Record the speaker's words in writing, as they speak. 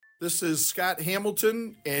This is Scott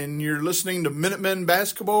Hamilton, and you're listening to Minutemen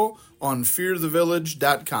Basketball on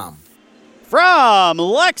fearthevillage.com. From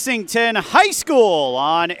Lexington High School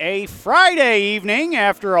on a Friday evening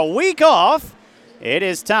after a week off, it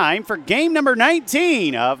is time for game number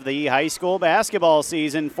 19 of the high school basketball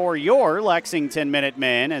season for your Lexington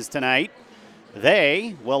Minutemen, as tonight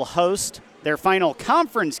they will host their final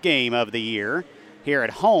conference game of the year, here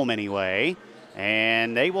at home anyway,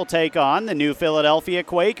 and they will take on the New Philadelphia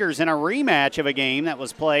Quakers in a rematch of a game that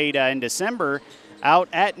was played in December out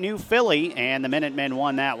at New Philly, and the Minutemen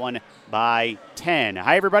won that one by 10.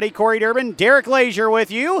 Hi, everybody. Corey Durbin, Derek Lazier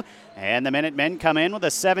with you, and the Minutemen come in with a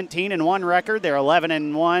 17-1 record. They're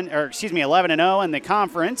 11-0 in the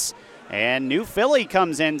conference, and New Philly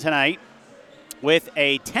comes in tonight with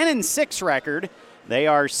a 10-6 record. They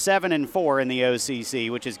are 7-4 in the OCC,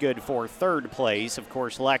 which is good for third place. Of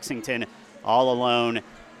course, Lexington all alone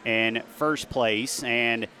in first place,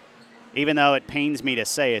 and even though it pains me to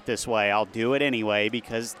say it this way, I'll do it anyway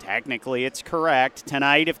because technically it's correct.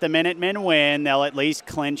 Tonight, if the Minutemen win, they'll at least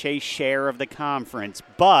clinch a share of the conference,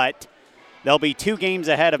 but they'll be 2 games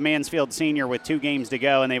ahead of Mansfield Senior with 2 games to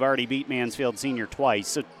go, and they've already beat Mansfield Senior twice.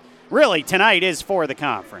 So really, tonight is for the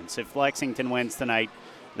conference. If Lexington wins tonight,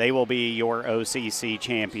 they will be your OCC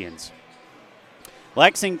champions.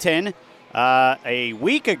 Lexington, a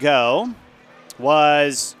week ago,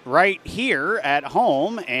 was right here at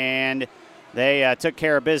home, and they took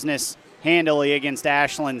care of business handily against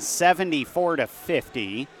Ashland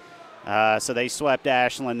 74-50. So they swept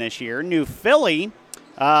Ashland this year. New Philly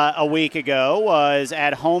a week ago was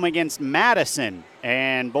at home against Madison,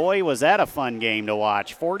 and boy, was that a fun game to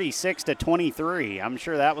watch. 46-23. I'm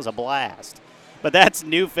sure that was a blast. But that's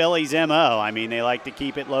New Philly's MO. I mean, they like to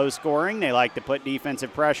keep it low scoring. They like to put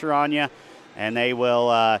defensive pressure on you, and they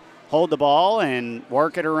will hold the ball and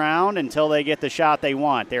work it around until they get the shot they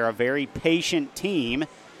want. They're a very patient team,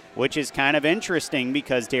 which is kind of interesting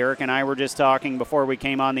because Derek and I were just talking before we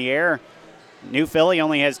came on the air. New Philly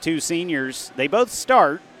only has 2 seniors. They both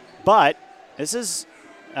start, but this is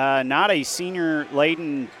not a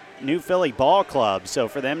senior-laden New Philly ball club. So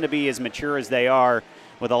for them to be as mature as they are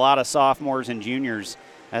with a lot of sophomores and juniors,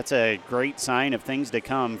 that's a great sign of things to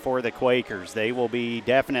come for the Quakers. They will be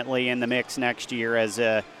definitely in the mix next year as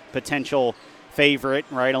a potential favorite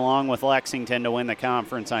right along with Lexington to win the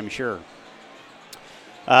conference, I'm sure.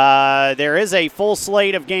 There is a full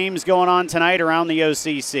slate of games going on tonight around the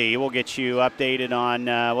OCC. We'll get you updated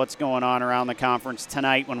on what's going on around the conference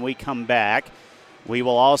tonight when we come back. We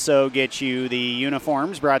will also get you the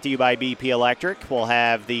uniforms brought to you by BP Electric. We'll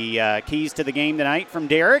have the keys to the game tonight from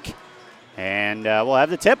Derek, and we'll have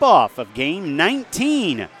the tip-off of Game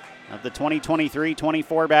 19 of the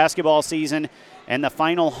 2023-24 basketball season and the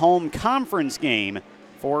final home conference game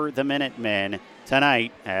for the Minutemen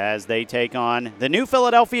tonight as they take on the New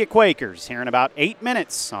Philadelphia Quakers here in about 8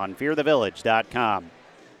 minutes on fearthevillage.com.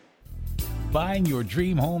 Buying your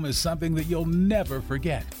dream home is something that you'll never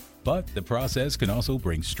forget, but the process can also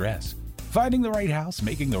bring stress. Finding the right house,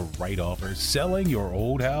 making the right offer, selling your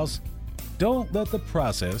old house. Don't let the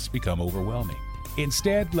process become overwhelming.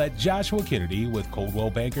 Instead, let Joshua Kennedy with Coldwell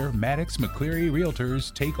Banker Maddox McCleary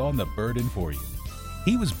Realtors take on the burden for you.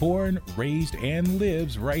 He was born, raised, and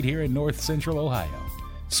lives right here in North Central Ohio.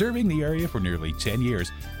 Serving the area for nearly 10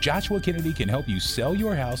 years, Joshua Kennedy can help you sell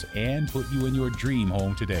your house and put you in your dream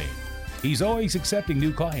home today. He's always accepting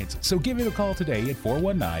new clients, so give him a call today at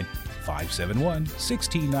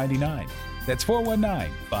 419-571-1699. That's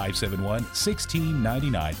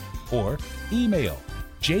 419-571-1699, or email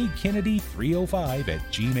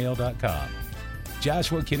jkennedy305@gmail.com.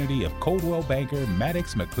 Joshua Kennedy of Coldwell Banker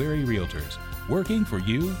Maddox McCleary Realtors, working for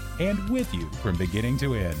you and with you from beginning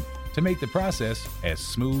to end to make the process as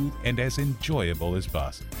smooth and as enjoyable as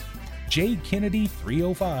possible.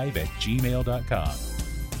 jkennedy305@gmail.com.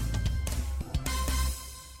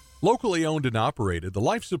 Locally owned and operated, the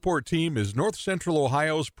Life Support Team is North Central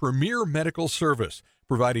Ohio's premier medical service,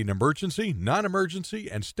 providing emergency, non-emergency,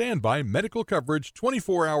 and standby medical coverage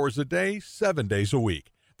 24 hours a day, 7 days a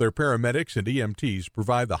week. Their paramedics and EMTs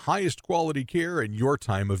provide the highest quality care in your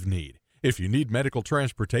time of need. If you need medical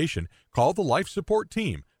transportation, call the Life Support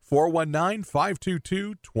Team,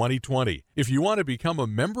 419-522-2020. If you want to become a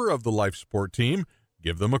member of the Life Support Team,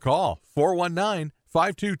 give them a call,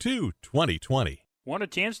 419-522-2020. Want a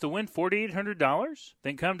chance to win $4,800?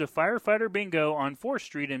 Then come to Firefighter Bingo on 4th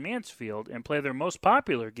Street in Mansfield and play their most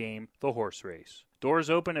popular game, the horse race. Doors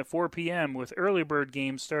open at 4 p.m. with early bird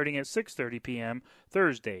games starting at 6:30 p.m.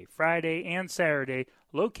 Thursday, Friday, and Saturday,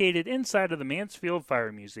 located inside of the Mansfield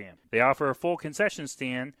Fire Museum. They offer a full concession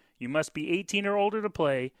stand. You must be 18 or older to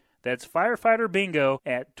play. That's Firefighter Bingo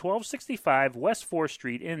at 1265 West 4th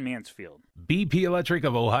Street in Mansfield. BP Electric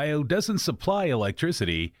of Ohio doesn't supply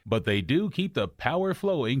electricity, but they do keep the power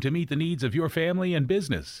flowing to meet the needs of your family and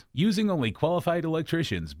business. Using only qualified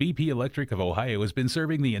electricians, BP Electric of Ohio has been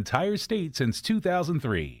serving the entire state since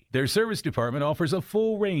 2003. Their service department offers a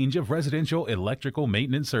full range of residential electrical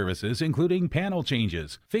maintenance services, including panel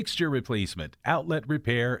changes, fixture replacement, outlet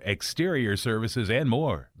repair, exterior services, and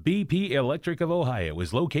more. BP Electric of Ohio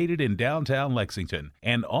is located in downtown Lexington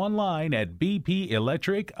and online at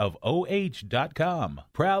bpelectricofoh.com.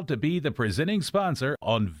 Proud to be the presenting sponsor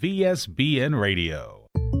on VSBN Radio.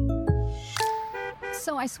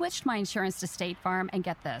 So I switched my insurance to State Farm, and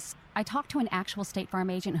get this. I talked to an actual State Farm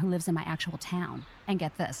agent who lives in my actual town. And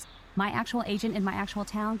get this. My actual agent in my actual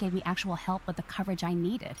town gave me actual help with the coverage I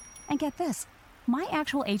needed. And get this. My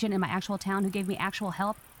actual agent in my actual town who gave me actual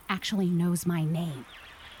help actually knows my name.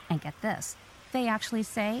 And get this. They actually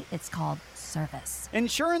say it's called service.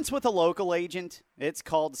 Insurance with a local agent, it's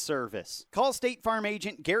called service. Call State Farm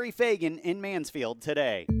agent Gary Fagan in Mansfield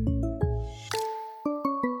today.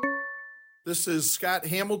 This is Scott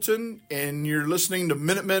Hamilton, and you're listening to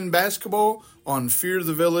Minutemen Basketball on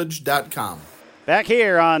fearthevillage.com. Back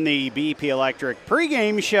here on the BP Electric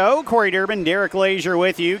pregame show, Corey Durbin, Derek Lazier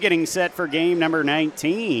with you, getting set for game number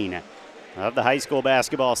 19 of the high school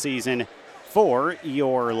basketball season for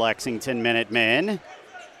your Lexington Minutemen.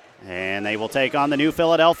 And they will take on the New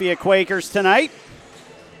Philadelphia Quakers tonight.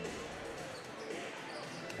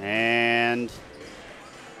 And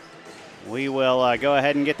we will go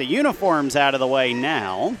ahead and get the uniforms out of the way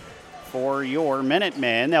now for your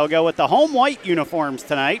Minutemen. They'll go with the home white uniforms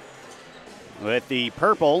tonight with the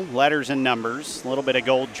purple letters and numbers, a little bit of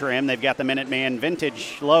gold trim. They've got the Minuteman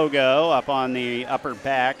vintage logo up on the upper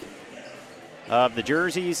back of the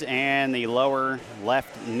jerseys and the lower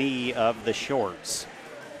left knee of the shorts.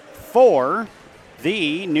 For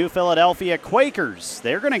the New Philadelphia Quakers,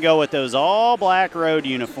 they're going to go with those all-black road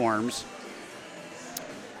uniforms.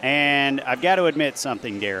 And I've got to admit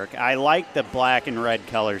something, Derek. I like the black and red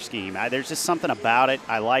color scheme. There's just something about it.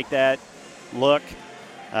 I like that look.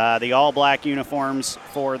 The all-black uniforms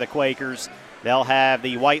for the Quakers. They'll have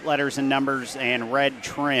the white letters and numbers and red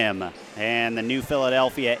trim and the New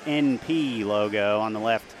Philadelphia NP logo on the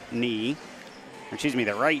left knee.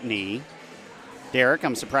 The right knee. Derek,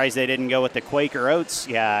 I'm surprised they didn't go with the Quaker Oats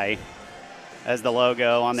guy as the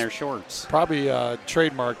logo on their shorts. Probably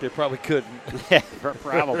trademarked. They probably couldn't. Yeah,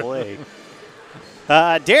 probably.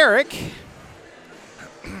 Derek,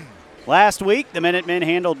 last week the Minutemen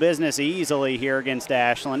handled business easily here against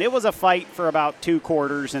Ashland. It was a fight for about 2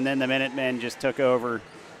 quarters, and then the Minutemen just took over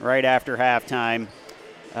right after halftime.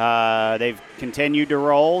 They've continued to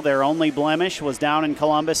roll. Their only blemish was down in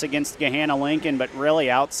Columbus against Gahanna-Lincoln, but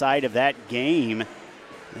really outside of that game,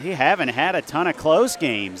 they haven't had a ton of close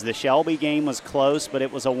games. The Shelby game was close, but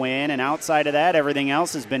it was a win, and outside of that, everything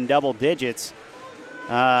else has been double digits.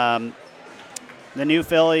 The New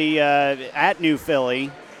Philly, at New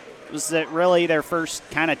Philly, was really their first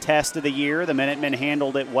kind of test of the year. The Minutemen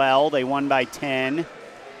handled it well. They won by 10.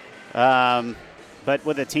 But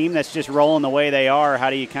with a team that's just rolling the way they are,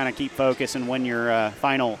 how do you kind of keep focus and win your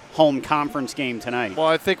final home conference game tonight? Well,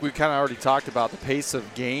 I think we kind of already talked about the pace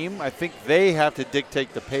of game. I think they have to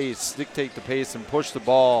dictate the pace and push the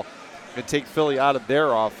ball and take Philly out of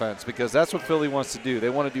their offense, because that's what Philly wants to do.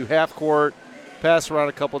 They want to do half court, pass around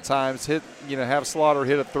a couple times, have Slaughter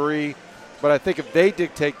hit a 3. But I think if they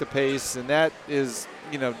dictate the pace, and that is,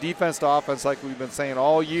 defense to offense like we've been saying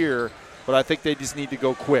all year, but I think they just need to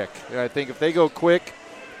go quick. And I think if they go quick,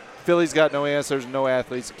 Philly's got no answers, no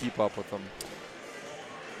athletes to keep up with them.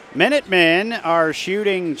 Minutemen are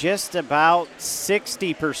shooting just about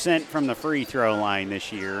 60% from the free throw line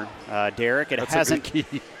this year. Derek, it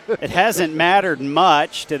hasn't mattered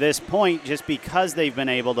much to this point just because they've been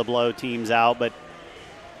able to blow teams out, but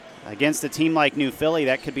against a team like New Philly,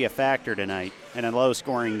 that could be a factor tonight in a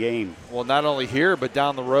low-scoring game. Well, not only here, but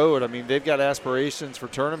down the road. I mean, they've got aspirations for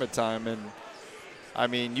tournament time,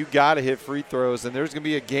 and, you got to hit free throws, and there's going to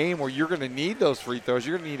be a game where you're going to need those free throws.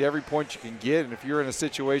 You're going to need every point you can get, and if you're in a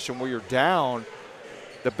situation where you're down,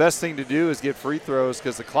 the best thing to do is get free throws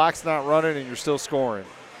because the clock's not running and you're still scoring.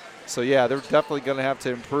 So, yeah, they're definitely going to have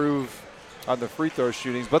to improve on the free throw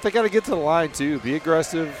shootings, but they got to get to the line too. Be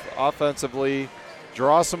aggressive offensively.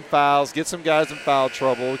 Draw some fouls, get some guys in foul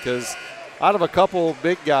trouble, because out of a couple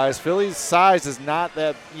big guys, Philly's size is not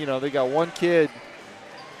that, they got one kid.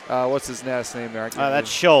 What's his last name there? That's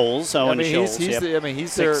Scholes. Owen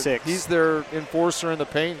Scholes. He's their enforcer in the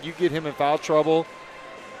paint. You get him in foul trouble,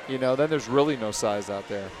 then there's really no size out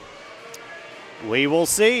there. We will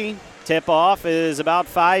see. tip-off is about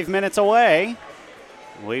 5 minutes away.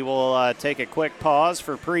 We will take a quick pause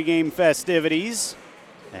for pregame festivities,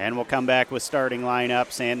 and we'll come back with starting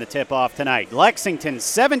lineups and the tip-off tonight. Lexington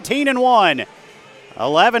 17-1,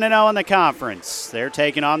 11-0 in the conference. They're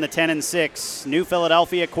taking on the 10-6 New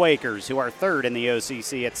Philadelphia Quakers, who are third in the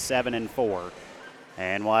OCC at 7-4.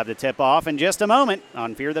 And we'll have the tip-off in just a moment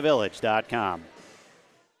on fearthevillage.com.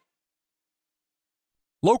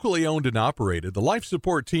 Locally owned and operated, the Life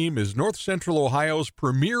Support Team is North Central Ohio's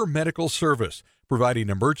premier medical service,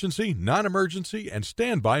 providing emergency, non-emergency, and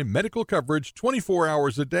standby medical coverage 24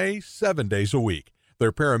 hours a day, 7 days a week.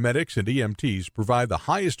 Their paramedics and EMTs provide the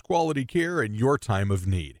highest quality care in your time of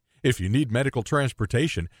need. If you need medical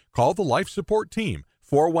transportation, call the Life Support Team,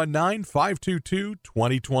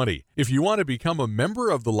 419-522-2020. If you want to become a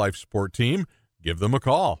member of the Life Support Team, give them a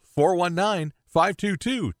call,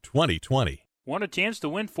 419-522-2020. Want a chance to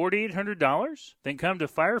win $4,800? Then come to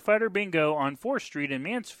Firefighter Bingo on 4th Street in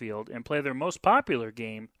Mansfield and play their most popular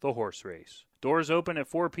game, the horse race. Doors open at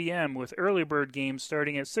 4 p.m. with early bird games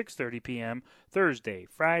starting at 6:30 p.m. Thursday,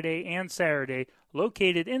 Friday, and Saturday,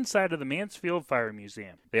 located inside of the Mansfield Fire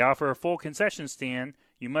Museum. They offer a full concession stand.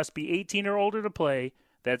 You must be 18 or older to play.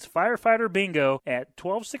 That's Firefighter Bingo at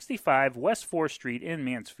 1265 West 4th Street in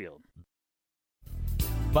Mansfield.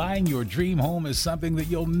 Buying your dream home is something that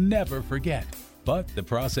you'll never forget, but the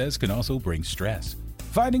process can also bring stress.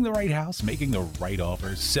 Finding the right house, making the right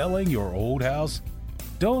offer, selling your old house.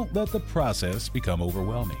 Don't let the process become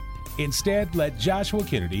overwhelming. Instead, let Joshua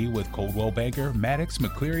Kennedy with Coldwell Banker Maddox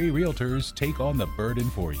McCleary Realtors take on the burden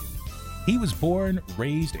for you. He was born,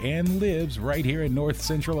 raised, and lives right here in North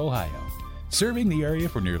Central Ohio. Serving the area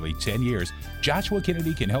for nearly 10 years, Joshua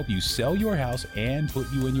Kennedy can help you sell your house and put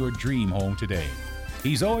you in your dream home today.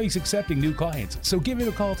 He's always accepting new clients, so give him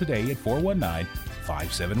a call today at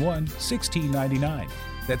 419-571-1699.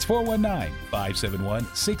 That's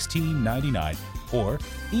 419-571-1699, or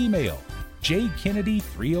email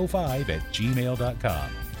jkennedy305@gmail.com.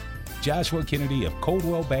 Joshua Kennedy of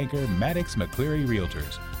Coldwell Banker Maddox McCleary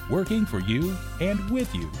Realtors, working for you and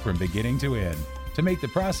with you from beginning to end to make the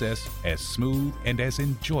process as smooth and as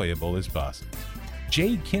enjoyable as possible.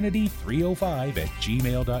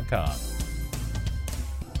 jkennedy305@gmail.com.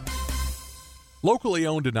 Locally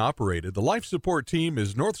owned and operated, the Life Support Team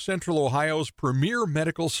is North Central Ohio's premier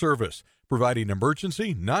medical service, providing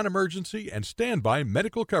emergency, non-emergency, and standby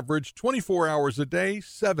medical coverage 24 hours a day,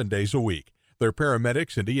 7 days a week. Their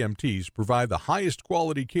paramedics and EMTs provide the highest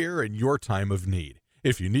quality care in your time of need.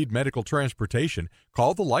 If you need medical transportation,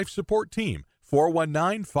 call the Life Support Team,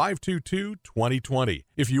 419-522-2020.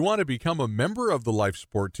 If you want to become a member of the Life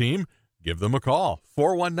Support Team, give them a call,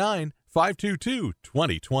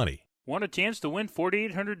 419-522-2020. Want a chance to win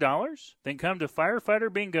 $4,800? Then come to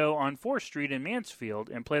Firefighter Bingo on 4th Street in Mansfield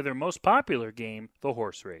and play their most popular game, the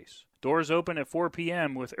horse race. Doors open at 4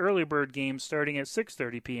 p.m. with early bird games starting at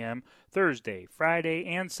 6:30 p.m. Thursday, Friday,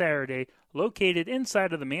 and Saturday, located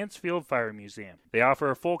inside of the Mansfield Fire Museum. They offer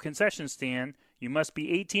a full concession stand. You must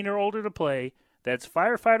be 18 or older to play. That's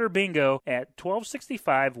Firefighter Bingo at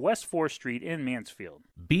 1265 West 4th Street in Mansfield.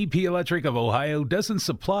 BP Electric of Ohio doesn't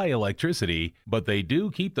supply electricity, but they do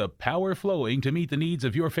keep the power flowing to meet the needs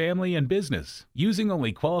of your family and business. Using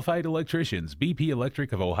only qualified electricians, BP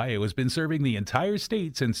Electric of Ohio has been serving the entire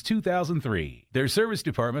state since 2003. Their service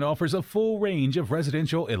department offers a full range of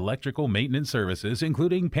residential electrical maintenance services,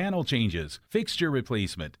 including panel changes, fixture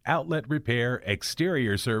replacement, outlet repair,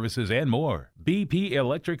 exterior services, and more. BP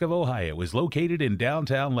Electric of Ohio is located in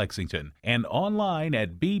downtown Lexington and online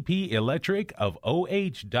at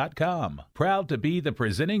bpelectricofoh.com. Proud to be the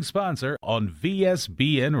presenting sponsor on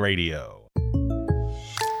VSBN Radio.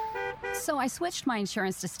 So I switched my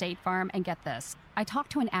insurance to State Farm, and get this. I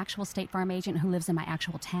talked to an actual State Farm agent who lives in my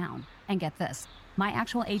actual town. And get this. My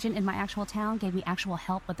actual agent in my actual town gave me actual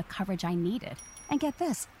help with the coverage I needed. And get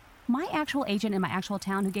this. My actual agent in my actual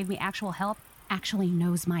town who gave me actual help actually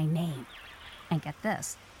knows my name. And get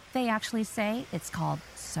this. They actually say it's called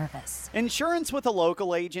service. Insurance with a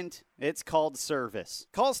local agent, it's called service.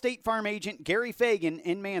 Call State Farm agent Gary Fagan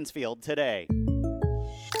in Mansfield today.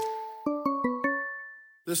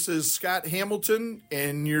 This is Scott Hamilton,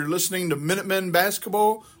 and you're listening to Minutemen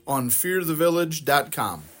Basketball on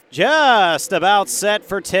fearthevillage.com. Just about set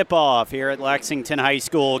for tip-off here at Lexington High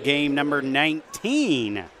School, game number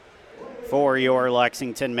 19 for your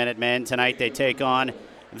Lexington Minutemen. Tonight they take on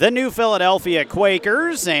the New Philadelphia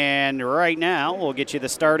Quakers, and right now we'll get you the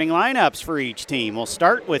starting lineups for each team. We'll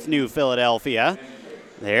start with New Philadelphia.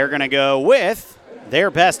 They're going to go with their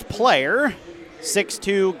best player,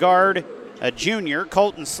 6'2 guard, a junior,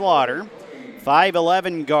 Colton Slaughter,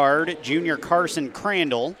 5'11 guard, junior Carson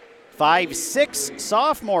Crandall, 5'6"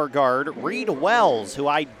 sophomore guard Reed Wells, who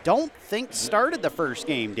I don't think started the first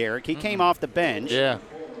game, Derek. He came off the bench. Yeah.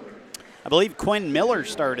 I believe Quinn Miller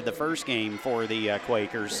started the first game for the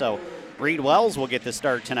Quakers, so Reed Wells will get the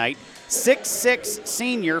start tonight. 6'6"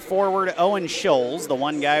 senior forward Owen Scholes, the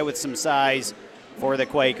one guy with some size for the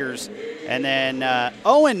Quakers. And then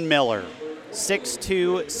Owen Miller,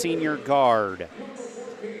 6'2" senior guard.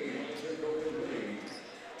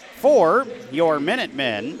 For your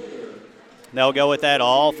Minutemen, they'll go with that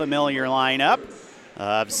all-familiar lineup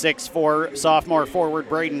of 6'4" sophomore forward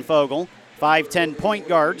Braden Fogle, 5'10" point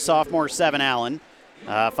guard sophomore Seven Allen,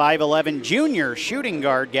 5'11" junior shooting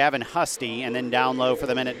guard Gavin Husty, and then down low for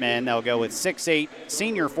the Minutemen, they'll go with 6'8"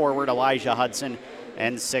 senior forward Elijah Hudson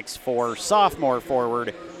and 6'4" sophomore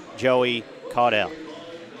forward Joey Caudell.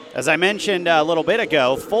 As I mentioned a little bit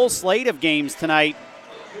ago, full slate of games tonight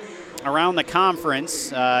around the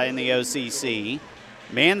conference in the OCC.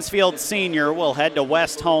 Mansfield Senior will head to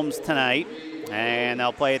West Holmes tonight, and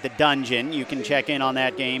they'll play at the Dungeon. You can check in on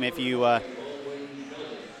that game if you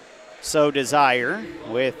so desire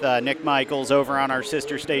with Nick Michaels over on our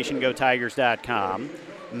sister station, GoTigers.com.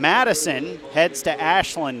 Madison heads to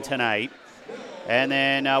Ashland tonight, and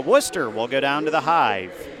then Worcester will go down to the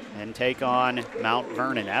Hive and take on Mount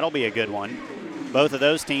Vernon. That'll be a good one. Both of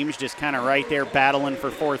those teams just kind of right there battling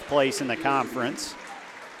for fourth place in the conference,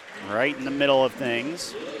 right in the middle of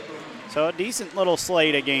things. So a decent little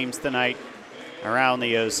slate of games tonight around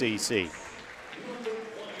the OCC.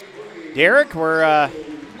 Derek, we're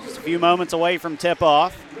just a few moments away from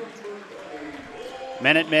tip-off.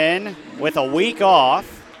 Minutemen with a week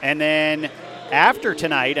off, and then after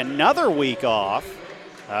tonight, another week off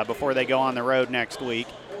before they go on the road next week.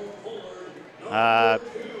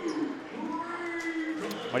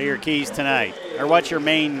 What are your keys tonight? Or what's your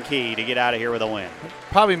main key to get out of here with a win?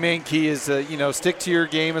 Probably main key is, stick to your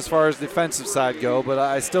game as far as the defensive side go, but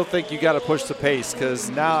I still think you got to push the pace because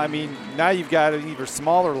now you've got an even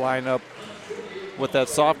smaller lineup with that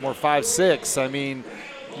sophomore 5'6".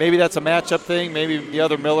 Maybe that's a matchup thing. Maybe the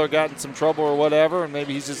other Miller got in some trouble or whatever, and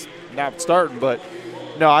maybe he's just not starting. But,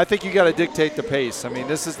 no, I think you got to dictate the pace.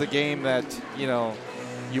 This is the game that,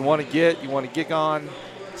 you want to get on,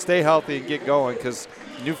 stay healthy and get going because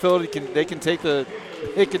New Philly can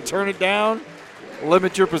turn it down,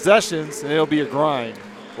 limit your possessions, and it'll be a grind.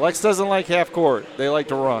 Lex doesn't like half court. They like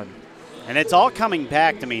to run. And it's all coming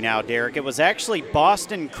back to me now, Derek. It was actually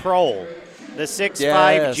Boston Kroll, the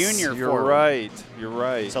 6'5" junior forward. You're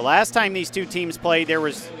right. So last time these two teams played, there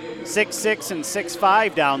was 6'6" and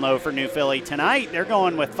 6'5" down low for New Philly. Tonight, they're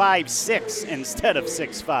going with 5'6" instead of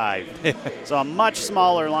 6'5". So a much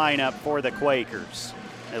smaller lineup for the Quakers,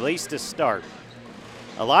 at least to start.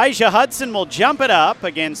 Elijah Hudson will jump it up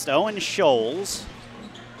against Owen Scholes.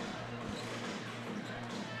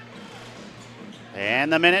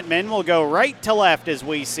 And the Minutemen will go right to left as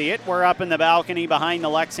we see it. We're up in the balcony behind the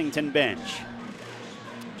Lexington bench,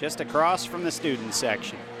 just across from the student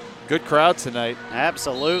section. Good crowd tonight.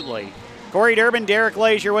 Absolutely. Corey Durbin, Derek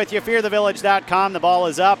Lazier with you, fearthevillage.com. The ball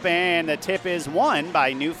is up, and the tip is won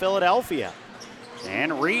by New Philadelphia.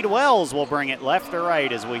 And Reed Wells will bring it left to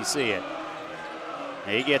right as we see it.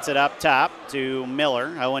 He gets it up top to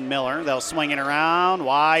Miller, Owen Miller. They'll swing it around,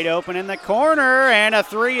 wide open in the corner, and a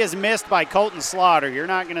three is missed by Colton Slaughter. You're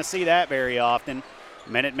not going to see that very often.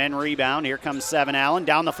 Minutemen rebound. Here comes Seven Allen.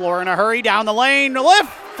 Down the floor in a hurry, down the lane,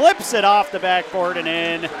 flips it off the backboard and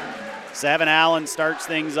in. Seven Allen starts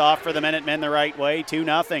things off for the Minutemen the right way,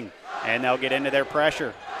 2-0, and they'll get into their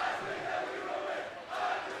pressure.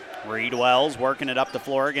 Reed Wells working it up the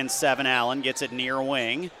floor against Seven Allen, gets it near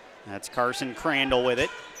wing. That's Carson Crandall with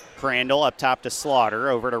it. Crandall up top to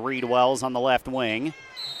Slaughter, over to Reed Wells on the left wing.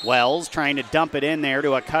 Wells trying to dump it in there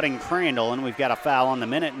to a cutting Crandall, and we've got a foul on the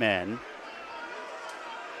Minutemen.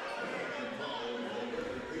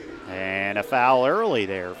 And a foul early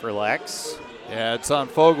there for Lex. Yeah, it's on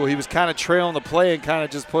Fogle. He was kind of trailing the play and kind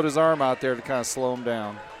of just put his arm out there to kind of slow him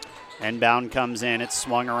down. Inbound comes in. It's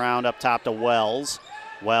swung around up top to Wells.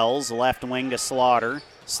 Wells left wing to Slaughter.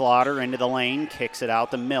 Slaughter into the lane, kicks it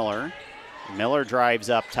out to Miller. Miller drives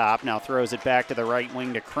up top, now throws it back to the right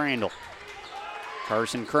wing to Crandall.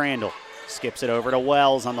 Carson Crandall skips it over to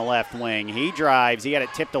Wells on the left wing. He drives, he had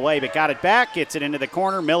it tipped away, but got it back, gets it into the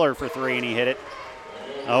corner. Miller for three, and he hit it.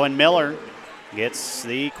 Owen Miller gets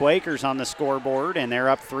the Quakers on the scoreboard, and they're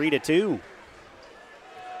up 3-2.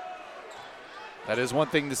 That is one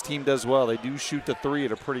thing this team does well. They do shoot the three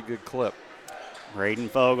at a pretty good clip. Braden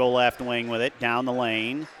Fogle left wing with it, down the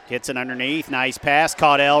lane. Hits it underneath, nice pass.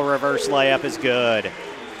 Caudell reverse layup is good.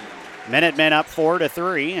 Minutemen up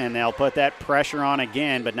 4-3, and they'll put that pressure on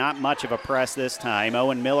again, but not much of a press this time.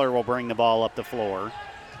 Owen Miller will bring the ball up the floor.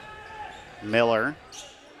 Miller,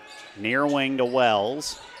 near wing to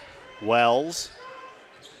Wells. Wells,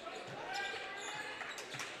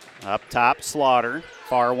 up top, Slaughter.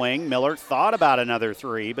 Far wing, Miller thought about another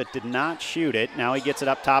three, but did not shoot it. Now he gets it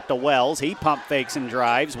up top to Wells. He pump fakes and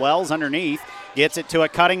drives. Wells underneath, gets it to a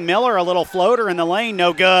cutting Miller. A little floater in the lane,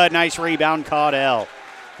 no good. Nice rebound, Caudell.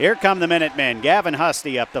 Here come the Minutemen. Gavin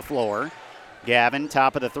Husty up the floor. Gavin,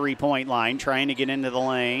 top of the three-point line, trying to get into the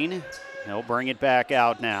lane. He'll bring it back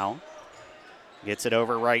out now. Gets it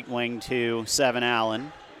over right wing to Seven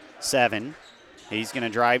Allen. Seven. He's going to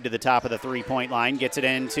drive to the top of the three-point line. Gets it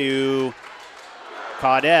into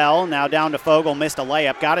Caudell. Now down to Fogle. Missed a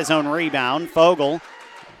layup. Got his own rebound. Fogle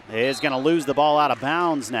is going to lose the ball out of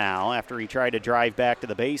bounds now after he tried to drive back to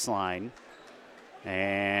the baseline.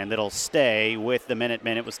 And it'll stay with the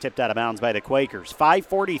Minutemen. It was tipped out of bounds by the Quakers.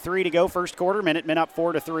 5:43 to go first quarter. Minutemen up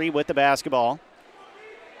 4-3 with the basketball.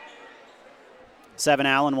 Seven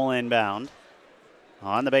Allen will inbound.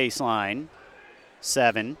 On the baseline.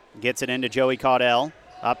 Seven gets it into Joey Caudell.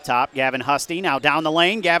 Up top, Gavin Husty. Now down the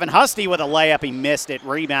lane. Gavin Husty with a layup. He missed it.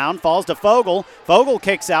 Rebound. Falls to Fogle. Fogle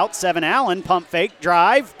kicks out. Seven Allen. Pump fake.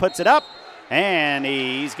 Drive. Puts it up. And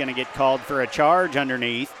he's going to get called for a charge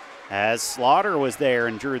underneath as Slaughter was there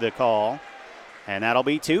and drew the call. And that'll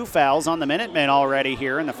be 2 fouls on the Minutemen already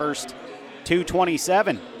here in the first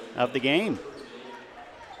 2:27 of the game.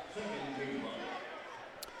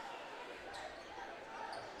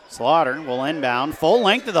 Slaughter will inbound. Full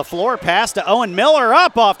length of the floor. Pass to Owen Miller.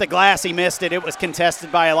 Up off the glass. He missed it. It was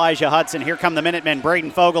contested by Elijah Hudson. Here come the Minutemen.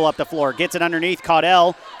 Braden Fogle up the floor. Gets it underneath.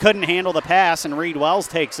 Caudell couldn't handle the pass, and Reed Wells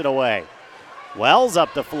takes it away. Wells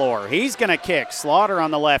up the floor. He's going to kick. Slaughter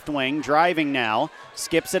on the left wing. Driving now.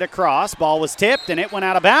 Skips it across. Ball was tipped, and it went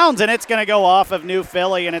out of bounds, and it's going to go off of New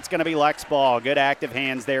Philly, and it's going to be Lex ball. Good active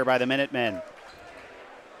hands there by the Minutemen.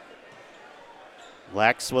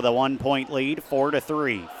 Lex with a 1-point lead,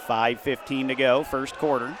 4-3. 5:15 to go, first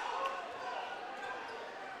quarter.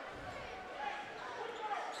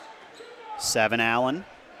 Seven Allen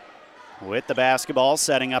with the basketball,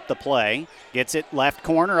 setting up the play. Gets it left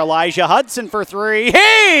corner, Elijah Hudson for three.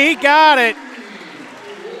 Hey, he got it!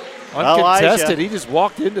 Uncontested, Elijah. he just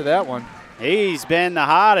walked into that one. He's been the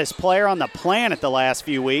hottest player on the planet the last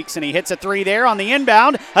few weeks, and he hits a three there on the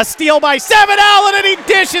inbound. A steal by Seven Allen, and he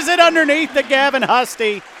dishes it underneath to Gavin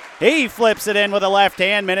Husty. He flips it in with a left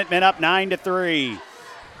hand. Minutemen up 9-3.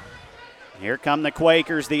 Here come the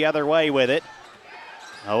Quakers the other way with it.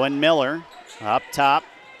 Owen Miller up top.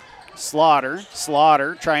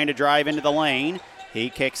 Slaughter trying to drive into the lane. He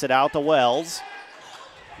kicks it out to Wells.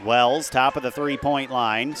 Wells, top of the three-point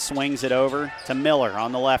line, swings it over to Miller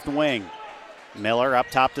on the left wing. Miller up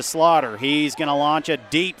top to Slaughter. He's going to launch a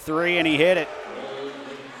deep three, and he hit it.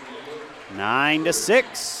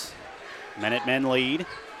 9-6. Minutemen lead.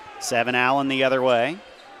 Seven Allen the other way.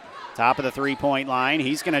 Top of the three-point line.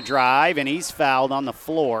 He's going to drive, and he's fouled on the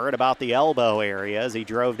floor at about the elbow area as he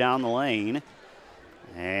drove down the lane.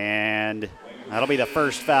 And that'll be the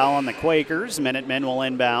first foul on the Quakers. Minutemen will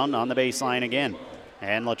inbound on the baseline again.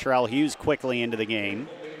 And Latrell Hughes quickly into the game.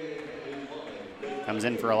 Comes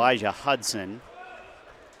in for Elijah Hudson.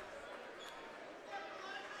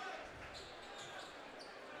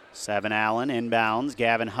 Seven Allen inbounds.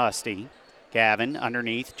 Gavin Husty. Gavin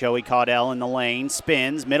underneath. Joey Caudell in the lane.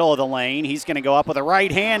 Spins. Middle of the lane. He's going to go up with a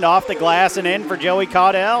right hand off the glass and in for Joey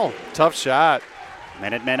Caudell. Tough shot.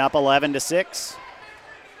 Minutemen up 11-6.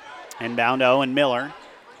 Inbound to Owen Miller.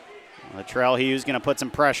 Latrell Hughes going to put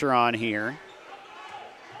some pressure on here.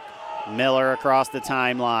 Miller across the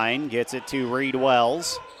timeline, gets it to Reed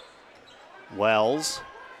Wells. Wells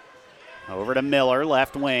over to Miller,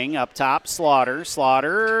 left wing, up top, Slaughter.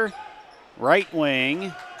 Slaughter, right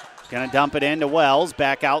wing, going to dump it into Wells,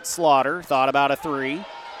 back out Slaughter, thought about a three.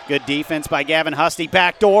 Good defense by Gavin Husty,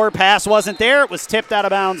 backdoor, pass wasn't there, it was tipped out of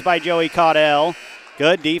bounds by Joey Caudell.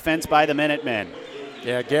 Good defense by the Minutemen.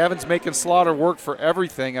 Yeah, Gavin's making Slaughter work for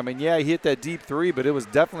everything. I mean, yeah, he hit that deep three, but it was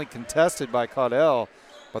definitely contested by Caudell.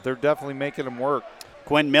 But they're definitely making him work.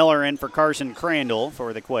 Quinn Miller in for Carson Crandall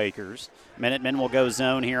for the Quakers. Minutemen will go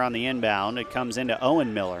zone here on the inbound. It comes into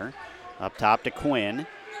Owen Miller. Up top to Quinn.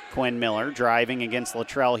 Quinn Miller driving against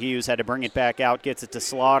Latrell Hughes. Had to bring it back out. Gets it to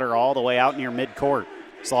Slaughter all the way out near midcourt.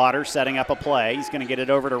 Slaughter setting up a play. He's going to get it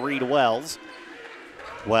over to Reed Wells.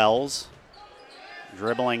 Wells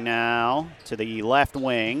dribbling now to the left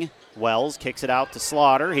wing. Wells kicks it out to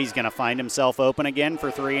Slaughter. He's going to find himself open again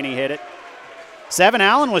for three, and he hit it. Seven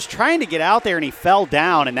Allen was trying to get out there, and he fell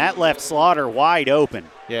down, and that left Slaughter wide open.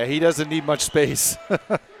 Yeah, he doesn't need much space.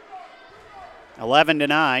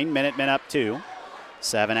 11-9, Minutemen up 2.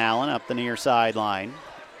 7 Allen up the near sideline.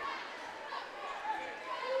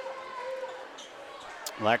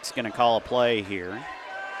 Lex going to call a play here.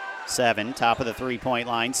 7, top of the three-point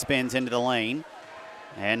line, spins into the lane.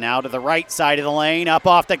 And now to the right side of the lane, up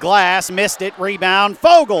off the glass, missed it, rebound.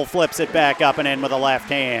 Fogle flips it back up and in with a left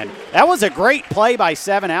hand. That was a great play by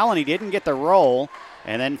 7 Allen. He didn't get the roll,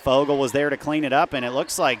 and then Fogle was there to clean it up, and it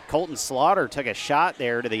looks like Colton Slaughter took a shot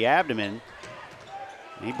there to the abdomen.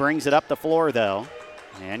 He brings it up the floor, though,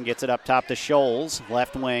 and gets it up top to Scholes,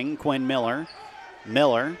 left wing, Quinn Miller.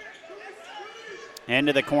 Miller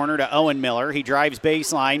into the corner to Owen Miller. He drives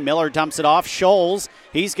baseline. Miller dumps it off. Scholes,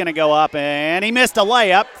 he's going to go up, and he missed a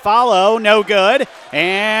layup. Follow, no good.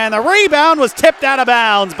 And the rebound was tipped out of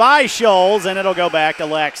bounds by Scholes, and it'll go back to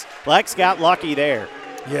Lex. Lex got lucky there.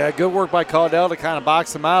 Yeah, good work by Caudell to kind of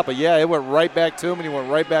box him out. But, yeah, it went right back to him, and he went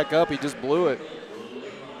right back up. He just blew it.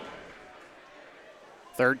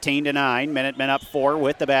 13-9, Minutemen up 4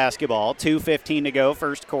 with the basketball. 2:15 to go,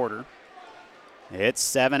 first quarter. It's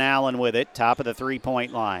 7 Allen with it, top of the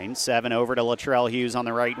three-point line. 7 over to Latrell Hughes on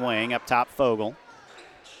the right wing, up top Fogle.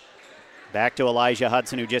 Back to Elijah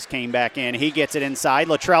Hudson, who just came back in. He gets it inside.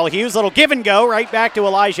 Latrell Hughes, little give and go, right back to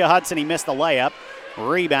Elijah Hudson. He missed the layup.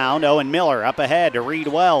 Rebound, Owen Miller up ahead to Reed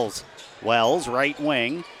Wells. Wells, right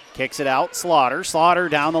wing, kicks it out. Slaughter. Slaughter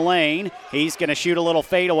down the lane. He's going to shoot a little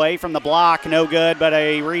fadeaway from the block. No good, but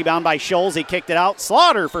a rebound by Scholes. He kicked it out.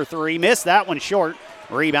 Slaughter for 3. Missed that one short.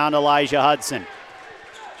 Rebound Elijah Hudson.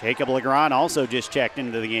 Jacob Legrand also just checked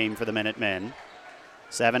into the game for the Minutemen.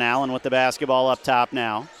 7 Allen with the basketball up top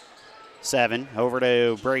now. 7 over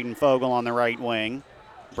to Braden Fogle on the right wing.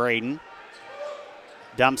 Braden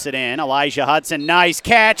dumps it in. Elijah Hudson, nice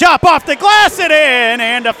catch. Up off the glass and in,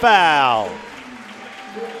 and a foul.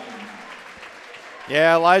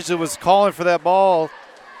 Yeah, Elijah was calling for that ball.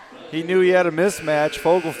 He knew he had a mismatch.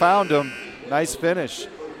 Fogle found him. Nice finish.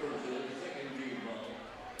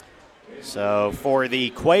 So for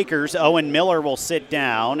the Quakers, Owen Miller will sit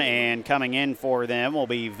down, and coming in for them will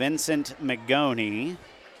be Vincent McGoney,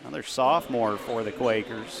 another sophomore for the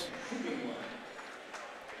Quakers.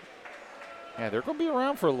 Yeah, they're going to be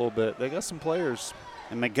around for a little bit. They got some players.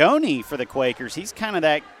 And McGoney for the Quakers, he's kind of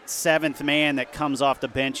that seventh man that comes off the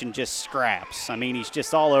bench and just scraps. I mean, he's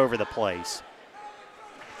just all over the place.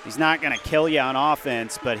 He's not going to kill you on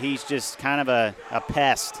offense, but he's just kind of a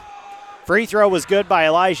pest. Free throw was good by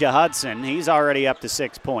Elijah Hudson. He's already up to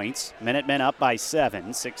 6 points. Minutemen up by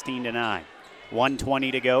 7, 16-9.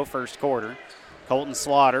 1:20 to go, first quarter. Colton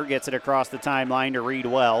Slaughter gets it across the timeline to Reed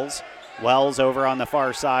Wells. Wells over on the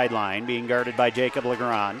far sideline, being guarded by Jacob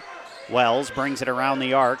Legrand. Wells brings it around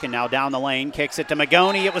the arc, and now down the lane, kicks it to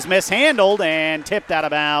McGoney. It was mishandled and tipped out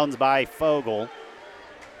of bounds by Fogle.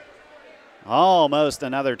 Almost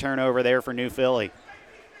another turnover there for New Philly.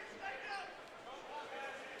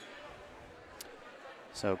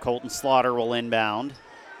 So Colton Slaughter will inbound.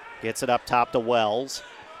 Gets it up top to Wells.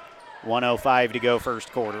 1:05 to go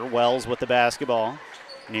first quarter. Wells with the basketball.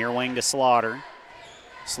 Near wing to Slaughter.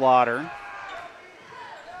 Slaughter.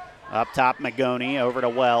 Up top McGoney over to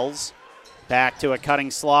Wells. Back to a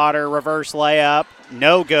cutting Slaughter. Reverse layup.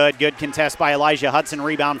 No good. Good contest by Elijah Hudson.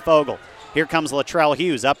 Rebound Fogle. Here comes Latrell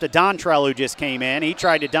Hughes. Up to Dontrell, who just came in. He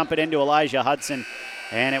tried to dump it into Elijah Hudson,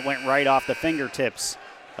 and it went right off the fingertips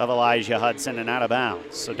of Elijah Hudson and out of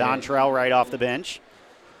bounds. So Dontrell right off the bench,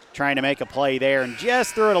 trying to make a play there, and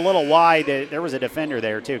just threw it a little wide. There was a defender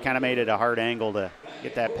there, too. Kind of made it a hard angle to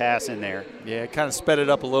get that pass in there. Yeah, kind of sped it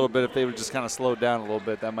up a little bit. If they would just kind of slowed down a little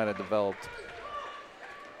bit, that might have developed.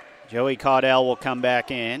 Joey Caudell will come back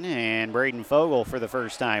in, and Braden Fogle for the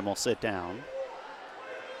first time will sit down.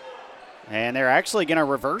 And they're actually going to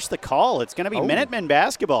reverse the call. It's going to be Minutemen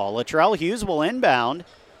basketball. Latrell Hughes will inbound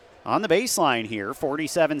on the baseline here.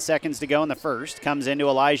 47 seconds to go in the first. Comes into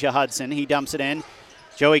Elijah Hudson. He dumps it in.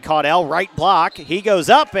 Joey Caudell, right block. He goes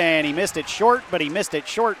up, and he missed it short, but he missed it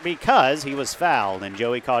short because he was fouled. And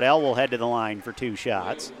Joey Caudell will head to the line for 2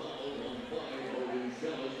 shots.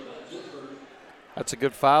 That's a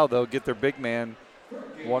good foul, though. Get their big man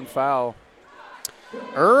 1 foul.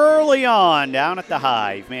 Early on down at the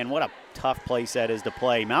Hive. Man, what a tough place that is to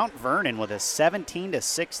play. Mount Vernon with a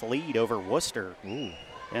 17-6 lead over Worcester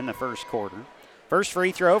in the first quarter. First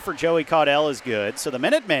free throw for Joey Caudell is good. So the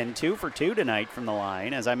Minutemen 2 for 2 tonight from the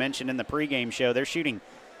line. As I mentioned in the pregame show, they're shooting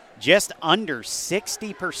just under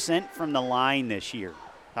 60% from the line this year,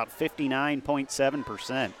 about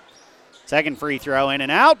 59.7%. Second free throw in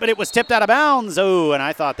and out, but it was tipped out of bounds. Oh, and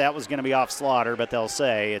I thought that was going to be off Slaughter, but they'll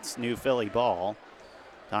say it's New Philly ball.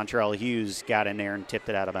 Dontrell Hughes got in there and tipped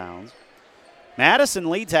it out of bounds. Madison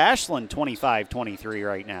leads Ashland 25-23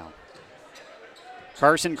 right now.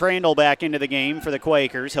 Carson Crandall back into the game for the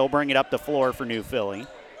Quakers. He'll bring it up the floor for New Philly.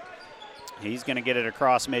 He's going to get it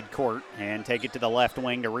across midcourt and take it to the left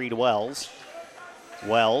wing to Reed Wells.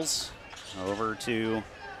 Wells over to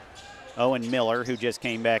Owen Miller, who just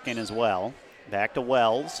came back in as well. Back to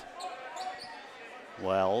Wells.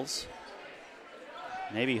 Wells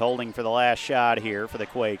maybe holding for the last shot here for the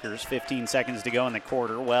Quakers. 15 seconds to go in the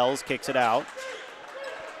quarter. Wells kicks it out.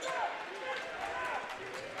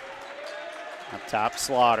 Up top,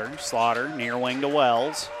 Slaughter. Slaughter near wing to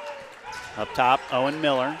Wells. Up top, Owen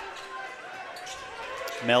Miller.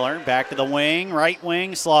 Miller back to the wing, right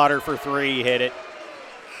wing. Slaughter for three, hit it.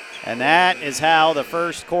 And that is how the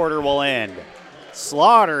first quarter will end.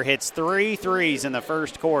 Slaughter hits 3 threes in the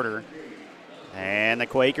first quarter. And the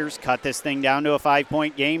Quakers cut this thing down to a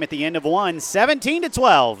 5-point game at the end of one.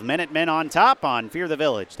 17-12. Minutemen on top on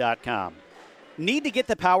fearthevillage.com. Need to get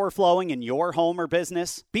the power flowing in your home or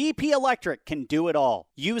business? BP Electric can do it all.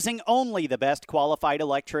 Using only the best qualified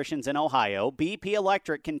electricians in Ohio, BP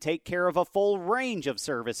Electric can take care of a full range of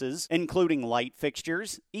services, including light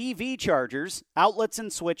fixtures, EV chargers, outlets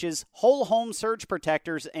and switches, whole home surge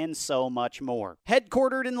protectors, and so much more.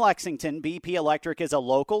 Headquartered in Lexington, BP Electric is a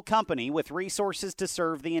local company with resources to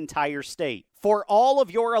serve the entire state. For all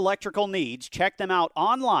of your electrical needs, check them out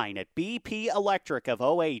online at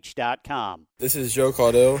bpelectricofoh.com. This is Joe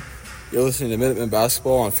Caudell. You're listening to Minutemen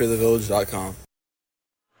Basketball on fearthevillage.com.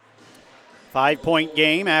 5-point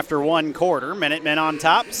game after one quarter. Minutemen on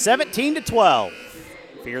top, 17-12.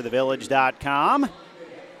 Fearthevillage.com.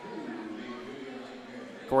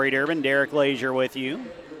 Corey Durbin, Derek Lazier with you.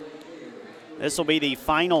 This will be the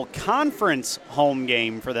final conference home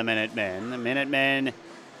game for the Minutemen. The Minutemen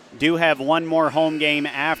do have one more home game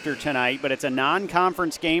after tonight, but it's a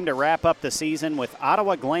non-conference game to wrap up the season with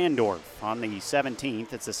Ottawa-Glandorf on the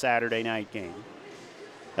 17th. It's a Saturday night game.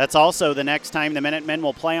 That's also the next time the Minutemen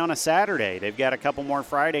will play on a Saturday. They've got a couple more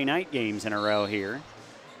Friday night games in a row here.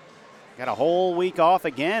 Got a whole week off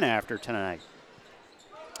again after tonight.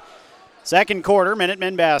 Second quarter,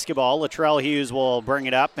 Minutemen basketball. Latrell Hughes will bring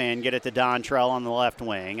it up and get it to Dontrell on the left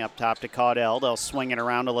wing. Up top to Caudell. They'll swing it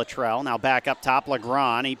around to Latrell. Now back up top,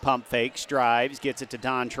 Legrand. He pump fakes, drives, gets it to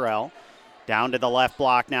Dontrell. Down to the left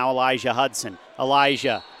block now, Elijah Hudson.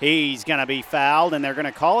 Elijah, he's going to be fouled, and they're going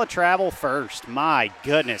to call a travel first. My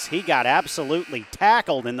goodness, he got absolutely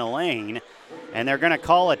tackled in the lane, and they're going to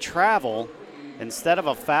call a travel instead of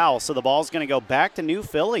a foul. So the ball's going to go back to New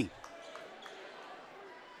Philly.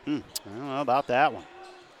 I don't know about that one.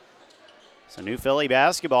 So New Philly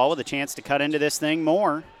basketball with a chance to cut into this thing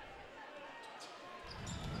more.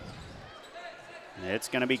 It's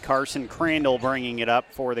going to be Carson Crandall bringing it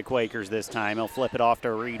up for the Quakers this time. He'll flip it off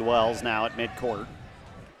to Reed Wells now at midcourt.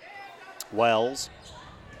 Wells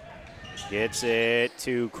gets it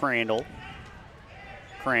to Crandall.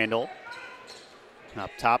 Crandall up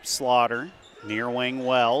top, Slaughter. Near wing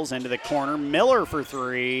Wells into the corner. Miller for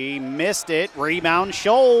three. Missed it. Rebound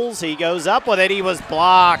Scholes. He goes up with it. He was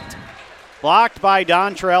blocked. Blocked by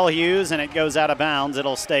Dontrell Hughes, and it goes out of bounds.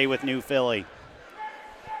 It'll stay with New Philly.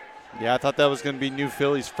 Yeah, I thought that was going to be New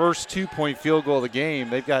Philly's first 2-point field goal of the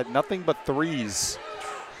game. They've got nothing but threes.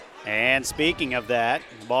 And speaking of that,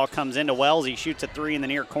 the ball comes into Wells. He shoots a three in the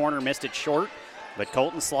near corner. Missed it short, but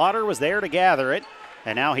Colton Slaughter was there to gather it.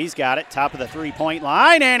 And now he's got it, top of the three-point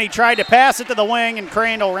line, and he tried to pass it to the wing, and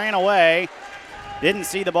Crandall ran away. Didn't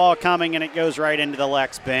see the ball coming, and it goes right into the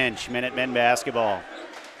Lex bench. Minutemen basketball.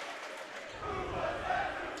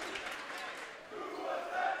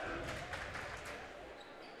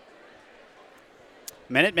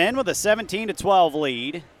 Minutemen with a 17-12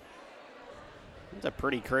 lead. That's a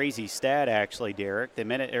pretty crazy stat, actually, Derek.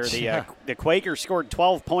 The Quakers scored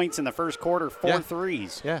 12 points in the first quarter, 4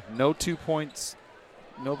 threes. Yeah, no 2 points.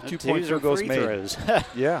 No 2-point field goals made.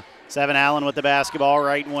 Yeah. Seven Allen with the basketball,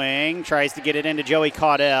 right wing. Tries to get it into Joey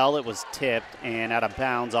Caudell. It was tipped and out of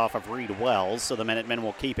bounds off of Reed Wells. So the Minutemen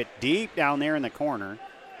will keep it deep down there in the corner.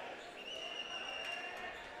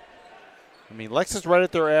 I mean, Lex is right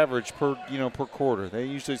at their average per quarter. They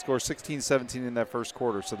usually score 16, 17 in that first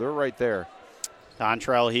quarter, so they're right there.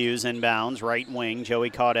 Dontrell Hughes inbounds, right wing,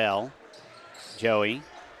 Joey Caudell. Joey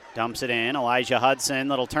dumps it in. Elijah Hudson,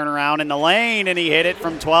 little turnaround in the lane, and he hit it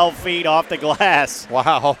from 12 feet off the glass.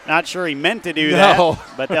 Wow. Not sure he meant to do that,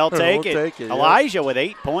 but they'll take it. Take it. Elijah with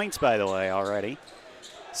 8 points, by the way, already.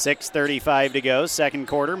 6:35 to go, second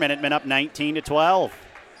quarter. Minutemen up 19-12.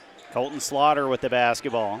 Colton Slaughter with the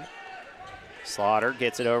basketball. Slaughter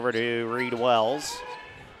gets it over to Reed Wells.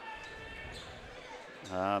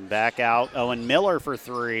 Back out, Owen Miller for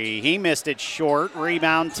three. He missed it short.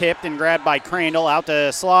 Rebound tipped and grabbed by Crandall. Out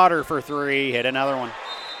to Slaughter for three. Hit another one.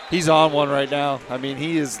 He's on one right now. I mean,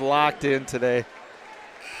 he is locked in today.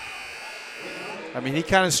 I mean, he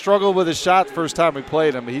kind of struggled with his shot the first time we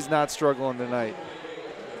played him, but he's not struggling tonight.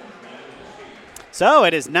 So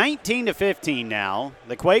it is 19-15 now.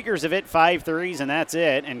 The Quakers have hit 5 threes, and that's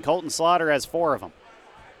it, and Colton Slaughter has 4 of them.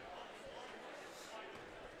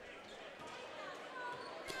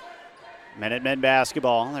 Minutemen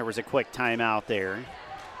basketball. There was a quick timeout there.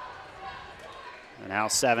 And now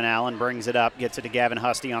 7 Allen brings it up, gets it to Gavin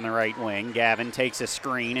Husty on the right wing. Gavin takes a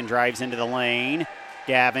screen and drives into the lane.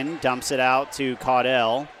 Gavin dumps it out to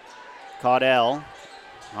Caudell. Caudell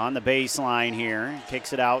on the baseline here.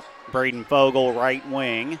 Kicks it out. Braden Fogle, right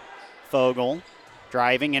wing. Fogle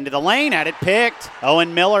driving into the lane, had it picked.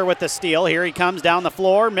 Owen Miller with the steal. Here he comes down the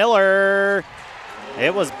floor. Miller.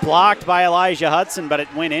 It was blocked by Elijah Hudson, but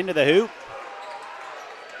it went into the hoop.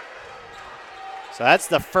 So that's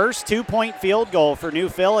the first 2-point field goal for New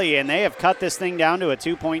Philly, and they have cut this thing down to a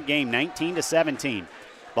 2-point game, 19-17.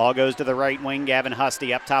 Ball goes to the right wing. Gavin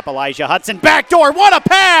Husty up top. Elijah Hudson. Backdoor. What a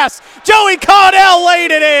pass. Joey Caudell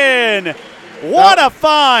laid it in. What a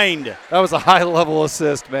find. That was a high-level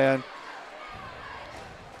assist, man.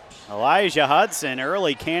 Elijah Hudson,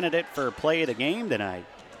 early candidate for play of the game tonight.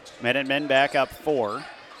 Minutemen back up 4.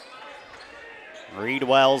 Reed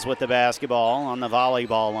Wells with the basketball on the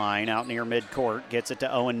volleyball line out near midcourt. Gets it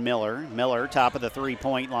to Owen Miller. Miller, top of the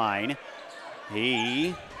three-point line.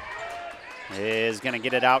 He is going to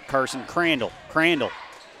get it out. Carson Crandall. Crandall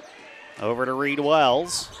over to Reed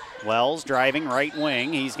Wells. Wells driving right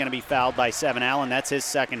wing. He's going to be fouled by 7 Allen. That's his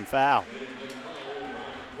second foul.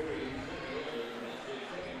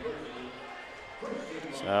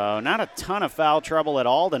 So not a ton of foul trouble at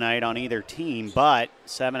all tonight on either team, but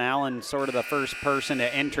 7 Allen sort of the first person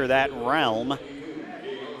to enter that realm.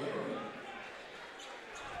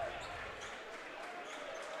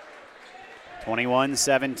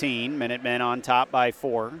 (21-17). Minutemen on top by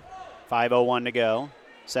 4. 5:01 to go.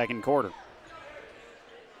 Second quarter.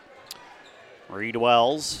 Reed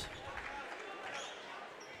Wells.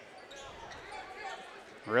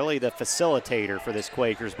 Really the facilitator for this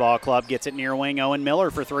Quakers ball club. Gets it near wing. Owen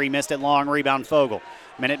Miller for 3. Missed it long. Rebound Fogle.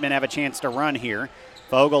 Minutemen have a chance to run here.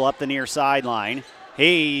 Fogle up the near sideline.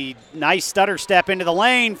 He, nice stutter step into the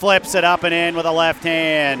lane. Flips it up and in with a left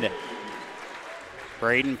hand.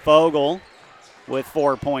 Braden Fogle with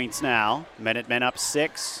 4 points now. Minutemen up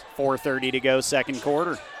 6. 4:30 to go second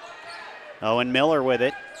quarter. Owen Miller with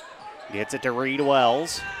it. Gets it to Reed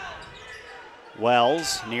Wells.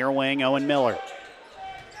 Wells, near wing, Owen Miller.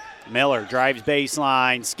 Miller drives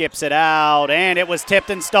baseline, skips it out, and it was tipped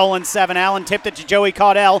and stolen. 7 Allen tipped it to Joey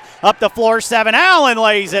Caudell. Up the floor, 7 Allen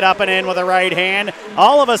lays it up and in with a right hand.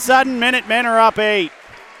 All of a sudden, Minutemen are up 8.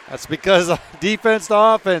 That's because of defense to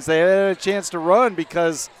offense. They had a chance to run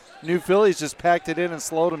because New Philly's just packed it in and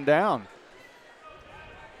slowed them down.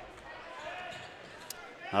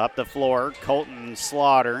 Up the floor, Colton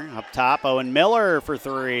Slaughter. Up top, Owen Miller for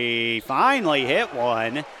 3. Finally hit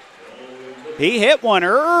one. He hit one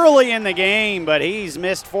early in the game, but he's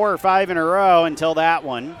missed 4 or 5 in a row until that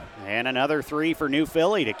one. And another 3 for New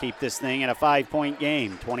Philly to keep this thing in a 5-point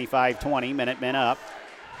game. 25-20, Minutemen up.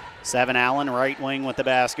 7 Allen, right wing with the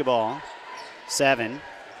basketball. 7.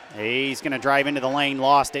 He's going to drive into the lane,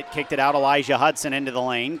 lost it, kicked it out. Elijah Hudson into the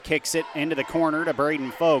lane, kicks it into the corner to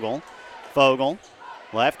Braden Fogle. Fogle,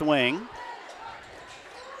 left wing.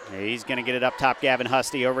 He's going to get it up top. Gavin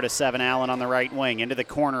Husty over to 7 Allen on the right wing. Into the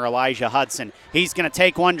corner, Elijah Hudson. He's going to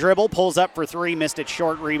take one dribble, pulls up for 3, missed it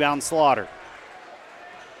short, rebound Slaughter.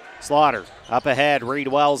 Slaughter up ahead. Reed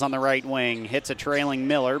Wells on the right wing. Hits a trailing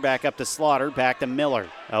Miller. Back up to Slaughter. Back to Miller.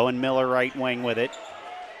 Owen Miller right wing with it.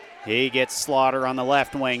 He gets Slaughter on the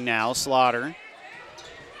left wing now. Slaughter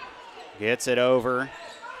gets it over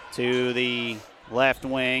to the left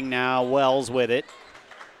wing. Now Wells with it.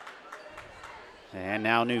 And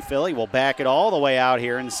now New Philly will back it all the way out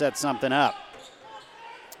here and set something up.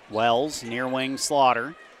 Wells, near wing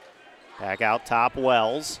Slaughter. Back out top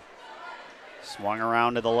Wells. Swung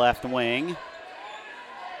around to the left wing.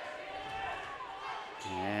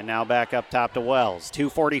 And now back up top to Wells.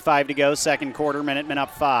 2:45 to go, second quarter, Minutemen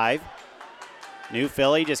up 5. New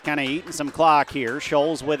Philly just kind of eating some clock here.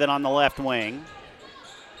 Scholes with it on the left wing.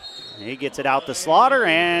 He gets it out to Slaughter,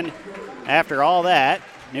 and after all that,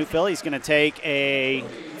 New Philly's going to take a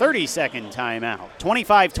 30-second timeout.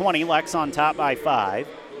 25-20, Lex on top by 5.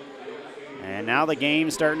 And now the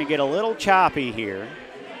game's starting to get a little choppy here.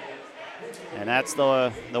 And that's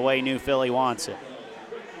the way New Philly wants it.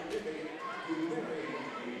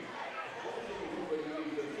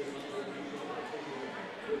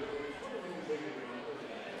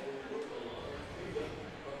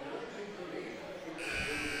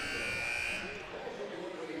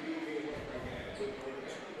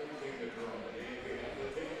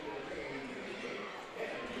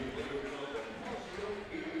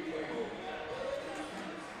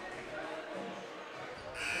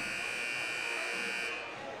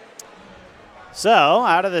 So,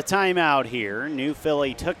 out of the timeout here, New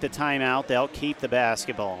Philly took the timeout. They'll keep the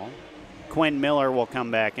basketball. Quinn Miller will come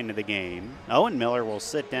back into the game. Owen Miller will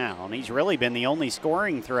sit down. He's really been the only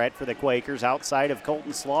scoring threat for the Quakers outside of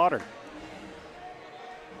Colton Slaughter.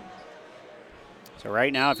 So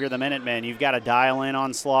right now, if you're the Minutemen, you've got to dial in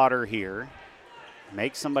on Slaughter here.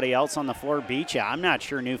 Make somebody else on the floor beat you. I'm not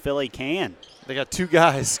sure New Philly can. They got 2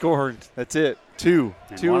 guys scoring. That's it. 2.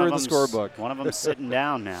 And 2 are in the scorebook. One of them's sitting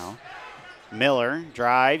down now. Miller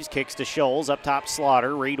drives, kicks to Scholes, up top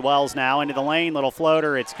Slaughter. Reed Wells now into the lane, little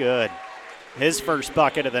floater, it's good. His first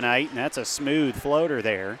bucket of the night, and that's a smooth floater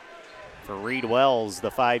there for Reed Wells,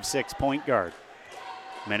 the 5'6" point guard.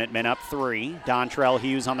 Minutemen up 3. Dontrell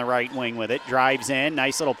Hughes on the right wing with it. Drives in.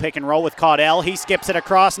 Nice little pick and roll with Caudell. He skips it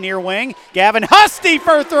across near wing. Gavin Husty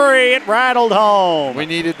for 3. It rattled home. We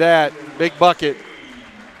needed that. Big bucket.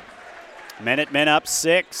 Minutemen up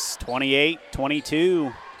 6,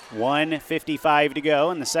 28-22. 1:55 to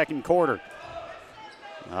go in the second quarter.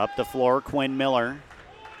 Up the floor, Quinn Miller.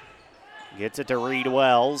 Gets it to Reed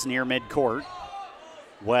Wells near midcourt.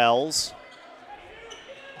 Wells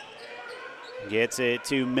gets it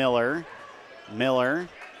to Miller. Miller,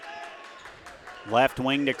 left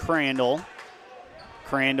wing to Crandall.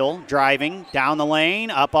 Crandall driving down the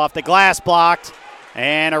lane, up off the glass, blocked,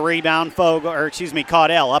 and a rebound.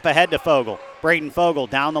 Caudell up ahead to Fogel. Braden Fogel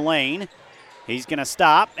down the lane. He's going to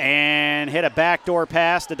stop and hit a backdoor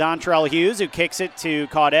pass to Dontrell Hughes, who kicks it to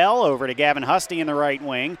Caudell, over to Gavin Husty in the right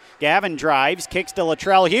wing. Gavin drives, kicks to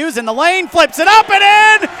Latrell Hughes in the lane, flips it up and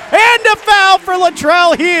in, and a foul for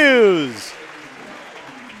Latrell Hughes.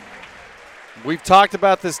 We've talked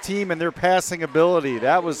about this team and their passing ability.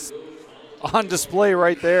 That was on display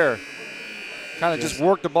right there. Kind of just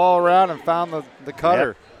worked the ball around and found the cutter.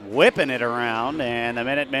 Yep. Whipping it around, and the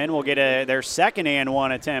Minutemen will get their second and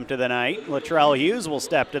one attempt of the night. Latrell Hughes will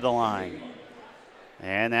step to the line.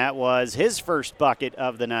 And that was his first bucket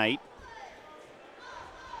of the night.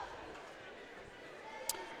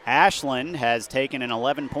 Ashland has taken an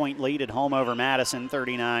 11-point lead at home over Madison,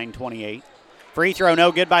 39-28. Free throw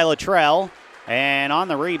no good by Latrell. And on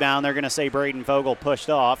the rebound, they're going to say Braden Fogel pushed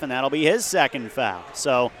off, and that'll be his second foul.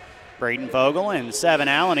 So Braden Fogel and Seven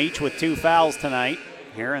Allen each with 2 fouls tonight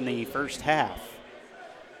here in the first half.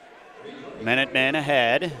 Minutemen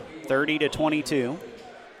ahead, 30-22.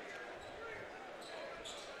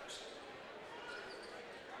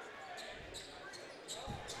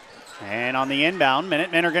 And on the inbound,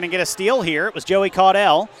 Minutemen are going to get a steal here. It was Joey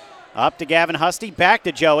Caudell. Up to Gavin Husty, back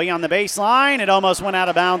to Joey on the baseline. It almost went out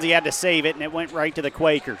of bounds. He had to save it, and it went right to the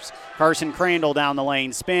Quakers. Carson Crandall down the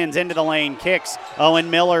lane, spins into the lane, kicks. Owen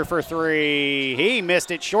Miller for 3. He missed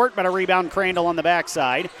it short, but a rebound Crandall on the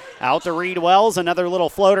backside. Out to Reed Wells, another little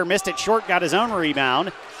floater, missed it short, got his own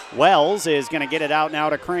rebound. Wells is going to get it out now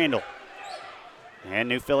to Crandall. And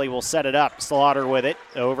New Philly will set it up. Slaughter with it,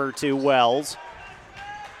 over to Wells.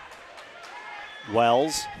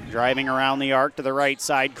 Wells driving around the arc to the right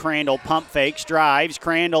side. Crandall pump fakes, drives.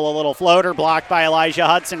 Crandall a little floater blocked by Elijah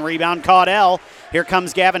Hudson. Rebound Caudell. Here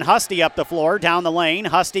comes Gavin Husty up the floor, down the lane.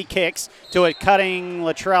 Husty kicks to a cutting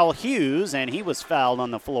Latrell Hughes, and he was fouled on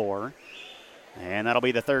the floor. And that'll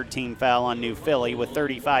be the third team foul on New Philly with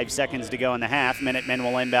 35 seconds to go in the half. Minutemen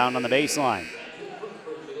will inbound on the baseline.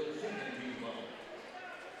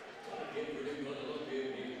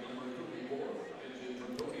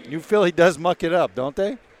 New Philly does muck it up, don't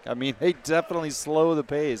they? I mean, they definitely slow the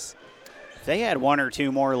pace. If they had 1 or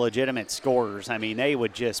 2 more legitimate scorers, I mean, they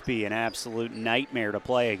would just be an absolute nightmare to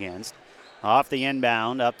play against. Off the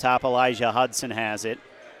inbound, up top Elijah Hudson has it.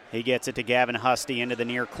 He gets it to Gavin Husty into the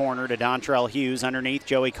near corner to Dontrell Hughes. Underneath,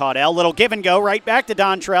 Joey Caudell. Little give and go right back to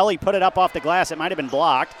Dontrell. He put it up off the glass. It might have been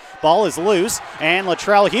blocked. Ball is loose, and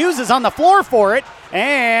Latrell Hughes is on the floor for it.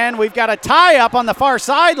 And we've got a tie up on the far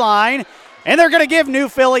sideline. And they're going to give New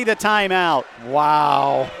Philly the timeout.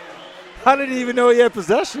 Wow. I didn't even know he had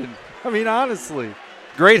possession. I mean, honestly.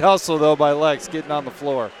 Great hustle, though, by Lex getting on the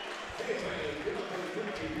floor.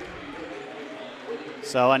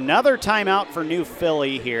 So another timeout for New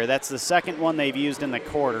Philly here. That's the second one they've used in the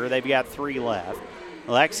quarter. They've got 3 left.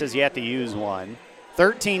 Lex has yet to use one.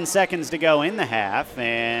 13 seconds to go in the half.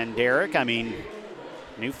 And Derek, I mean,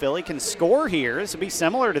 New Philly can score here. This would be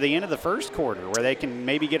similar to the end of the first quarter where they can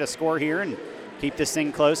maybe get a score here and keep this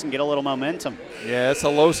thing close and get a little momentum. Yeah, it's a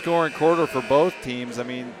low-scoring quarter for both teams. I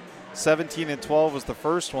mean, 17-12 was the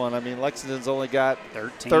first one. I mean, Lexington's only got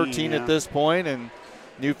 13 at this point, and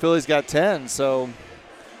New Philly's got 10. So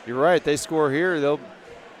you're right. They score here, they'll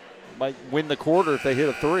might win the quarter if they hit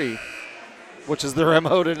a 3, which is their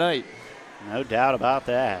MO tonight. No doubt about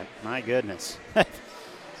that. My goodness. They've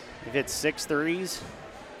hit 6 threes.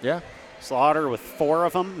 Yeah. Slaughter with 4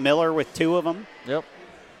 of them, Miller with 2 of them. Yep.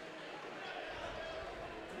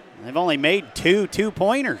 They've only made 2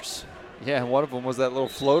 two-pointers. Yeah, and one of them was that little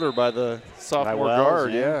floater by the sophomore Wells,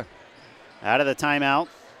 guard. Yeah. Out of the timeout,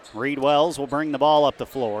 Reed Wells will bring the ball up the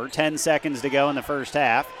floor. 10 seconds to go in the first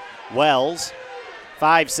half. Wells,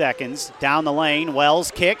 5 seconds, down the lane.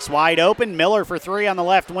 Wells kicks, wide open. Miller for 3 on the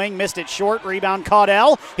left wing, missed it short. Rebound,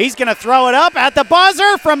 Caudell. He's going to throw it up at the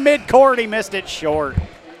buzzer from midcourt. He missed it short.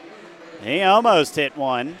 He almost hit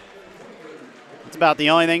one. It's about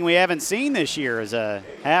the only thing we haven't seen this year is a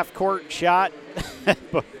half-court shot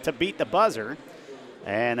to beat the buzzer.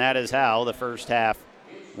 And that is how the first half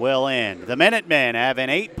will end. The Minutemen have an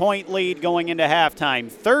 8-point lead going into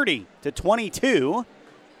halftime, 30-22.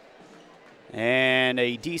 And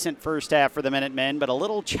a decent first half for the Minutemen, but a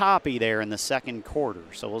little choppy there in the second quarter.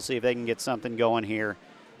 So we'll see if they can get something going here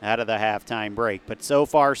out of the halftime break. But so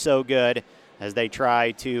far, so good as they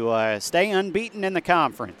try to stay unbeaten in the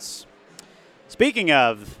conference. Speaking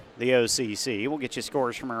of the OCC, we'll get you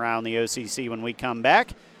scores from around the OCC when we come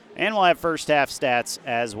back. And we'll have first half stats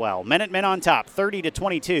as well. Minutemen on top,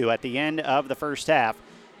 30-22 at the end of the first half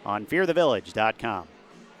on fearthevillage.com.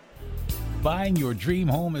 Buying your dream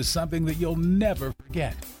home is something that you'll never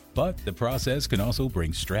forget, but the process can also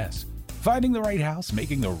bring stress. Finding the right house,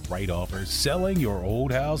 making the right offer, selling your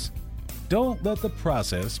old house. Don't let the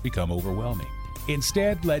process become overwhelming.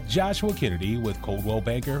 Instead, let Joshua Kennedy with Coldwell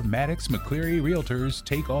Banker Maddox McCleary Realtors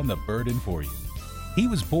take on the burden for you. He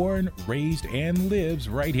was born, raised, and lives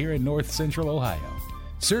right here in North Central Ohio.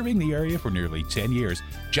 Serving the area for nearly 10 years,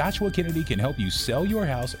 Joshua Kennedy can help you sell your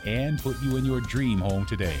house and put you in your dream home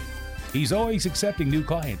today. He's always accepting new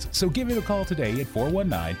clients, so give him a call today at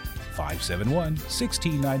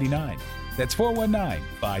 419-571-1699. That's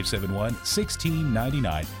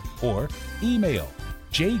 419-571-1699 or email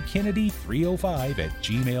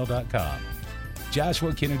jkennedy305@gmail.com.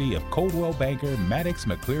 Joshua Kennedy of Coldwell Banker Maddox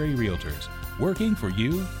McCleary Realtors, working for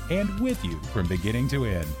you and with you from beginning to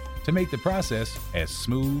end to make the process as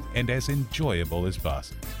smooth and as enjoyable as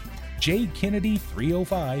possible.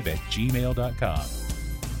 jkennedy305@gmail.com.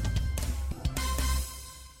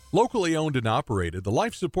 Locally owned and operated, the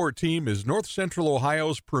Life Support Team is North Central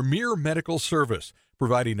Ohio's premier medical service,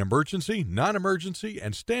 providing emergency, non-emergency,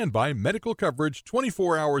 and standby medical coverage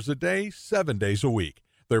 24 hours a day, 7 days a week.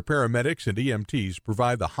 Their paramedics and EMTs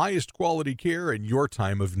provide the highest quality care in your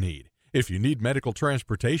time of need. If you need medical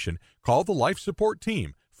transportation, call the Life Support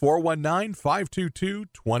Team,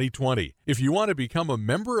 419-522-2020. If you want to become a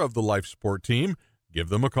member of the Life Support Team, give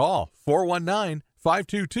them a call,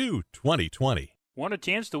 419-522-2020. Want a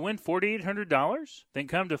chance to win $4,800? Then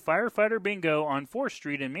come to Firefighter Bingo on 4th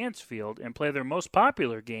Street in Mansfield and play their most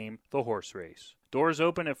popular game, the horse race. Doors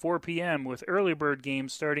open at 4 p.m. with early bird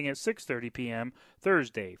games starting at 6:30 p.m.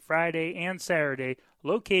 Thursday, Friday, and Saturday,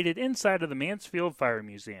 located inside of the Mansfield Fire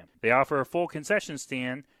Museum. They offer a full concession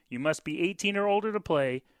stand. You must be 18 or older to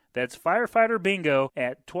play. That's Firefighter Bingo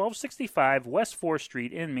at 1265 West 4th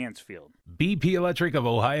Street in Mansfield. BP Electric of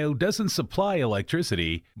Ohio doesn't supply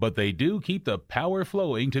electricity, but they do keep the power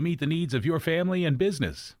flowing to meet the needs of your family and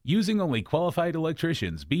business. Using only qualified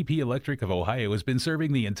electricians, BP Electric of Ohio has been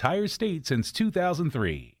serving the entire state since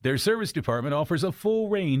 2003. Their service department offers a full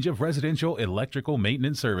range of residential electrical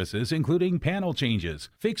maintenance services, including panel changes,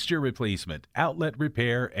 fixture replacement, outlet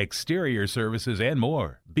repair, exterior services, and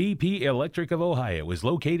more. BP Electric of Ohio is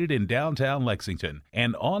located in downtown Lexington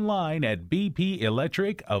and online at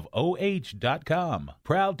bpelectricofoh.com.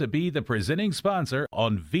 Proud to be the presenting sponsor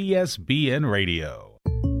on VSBN Radio.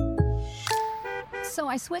 So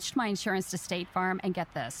I switched my insurance to State Farm, and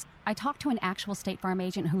get this. I talked to an actual State Farm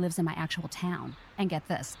agent who lives in my actual town. And get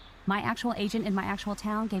this. My actual agent in my actual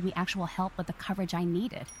town gave me actual help with the coverage I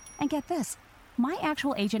needed. And get this. My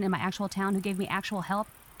actual agent in my actual town who gave me actual help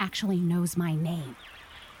actually knows my name.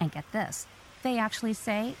 And get this. They actually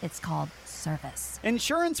say it's called service.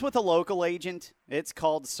 Insurance with a local agent, it's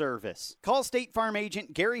called service. Call State Farm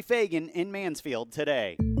agent Gary Fagan in Mansfield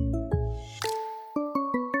today.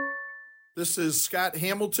 This is Scott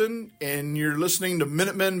Hamilton, and you're listening to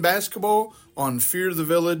Minutemen Basketball on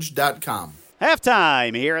fearthevillage.com.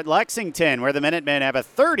 Halftime here at Lexington, where the Minutemen have a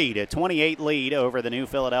 30-28 lead over the New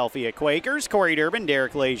Philadelphia Quakers. Corey Durbin,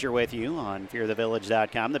 Derek Lazier with you on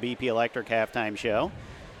fearthevillage.com, the BP Electric halftime show.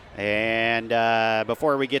 And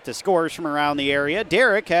before we get to scores from around the area,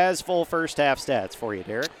 Derek has full first half stats for you,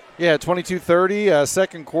 Derek. Yeah, 22-30,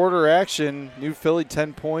 second quarter action. New Philly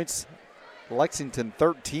 10 points, Lexington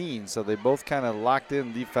 13. So they both kind of locked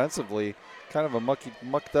in defensively. Kind of a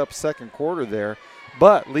mucked up second quarter there.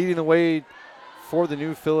 But leading the way for the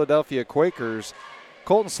New Philadelphia Quakers,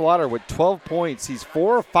 Colton Slaughter with 12 points. He's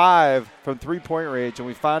 4 of 5 from three-point range, and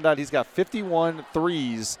we found out he's got 51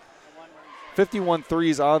 threes. 51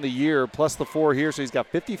 threes on the year, plus the 4 here, so he's got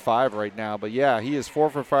 55 right now. But, yeah, he is 4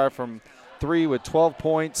 for 5 from 3 with 12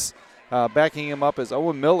 points. Backing him up is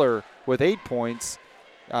Owen Miller with 8 points.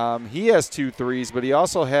 He has 2 threes, but he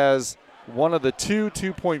also has one of the 2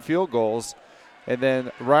 two-point field goals. And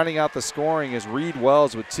then rounding out the scoring is Reed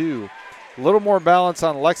Wells with 2. A little more balance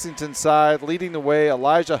on Lexington's side. Leading the way,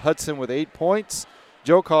 Elijah Hudson with 8 points.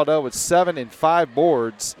 Joe Caldwell with 7 and 5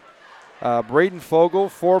 boards. Braden Fogel,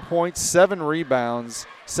 4 points, 7 rebounds.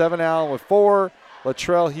 Seven Allen with 4.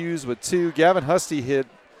 Latrell Hughes with 2. Gavin Husty hit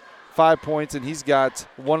 5 points, and he's got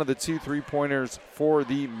one of the 2 3-pointers for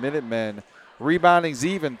the Minutemen. Rebounding's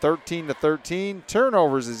even, 13-13.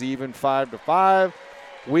 Turnovers is even, 5-5.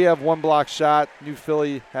 We have 1 block shot. New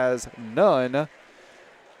Philly has none.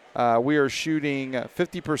 We are shooting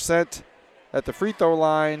 50% at the free throw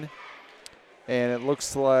line, and it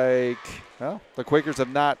looks like, well, the Quakers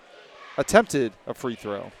have not attempted a free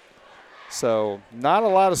throw. So not a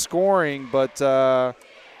lot of scoring, but,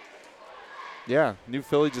 yeah, New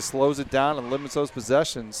Philly just slows it down and limits those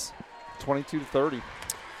possessions, 22-30.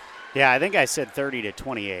 Yeah, I think I said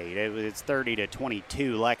 30-28. It's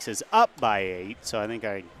 30-22. Lex is up by 8, so I think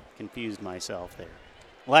I confused myself there.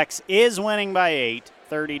 Lex is winning by 8,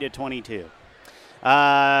 30-22.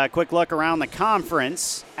 Quick look around the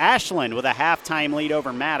conference. Ashland with a halftime lead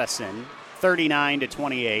over Madison,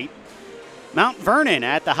 39-28. Mount Vernon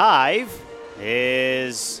at the Hive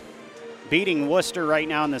is beating Worcester right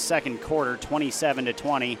now in the second quarter,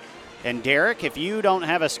 27-20. And Derek, if you don't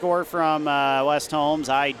have a score from West Holmes,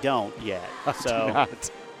 I don't yet. So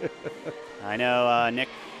I know Nick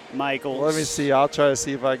Michaels. Let me see. I'll try to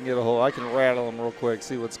see if I can get a hold. I can rattle them real quick,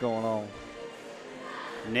 see what's going on.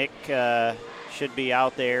 Nick should be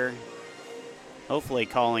out there, hopefully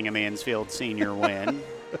calling a Mansfield Senior win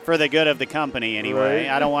for the good of the company anyway. Right.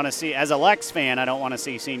 I don't want to see, as a Lex fan, I don't want to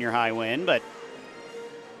see Senior High win, but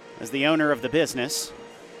as the owner of the business,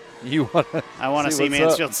 I want to see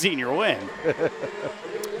Mansfield Senior win.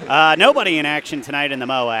 Nobody in action tonight in the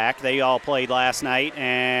MOAC. They all played last night,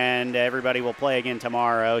 and everybody will play again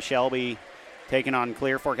tomorrow. Shelby taking on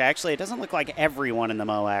Clear Fork. Actually, it doesn't look like everyone in the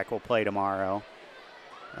MOAC will play tomorrow,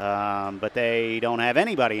 but they don't have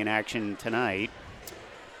anybody in action tonight.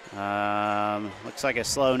 Looks like a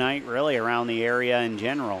slow night really around the area in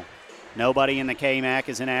general. Nobody in the KMAC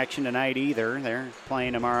is in action tonight either. They're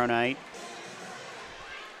playing tomorrow night.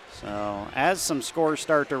 So as some scores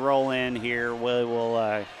start to roll in here, we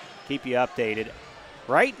will keep you updated.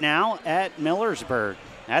 Right now at Millersburg,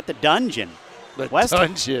 at the Dungeon. West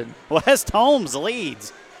Holmes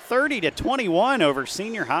leads 30-21 over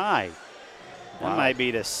Senior High. Wow. That might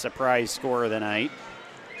be the surprise score of the night.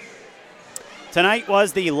 Tonight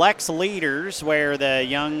was the Lex Leaders, where the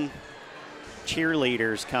young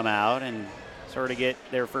cheerleaders come out and sort of get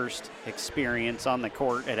their first experience on the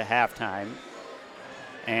court at a halftime.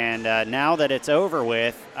 And now that it's over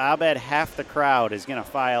with, I'll bet half the crowd is going to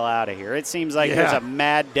file out of here. It seems like there's a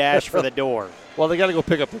mad dash for the door. Well, they got to go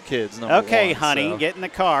pick up their kids. Okay, honey, get in the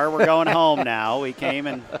car. We're going home now. We came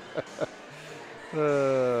and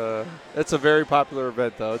it's a very popular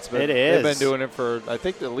event, though. It is. They've been doing it for, I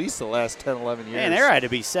think, at least the last 10, 11 years. Man, there had to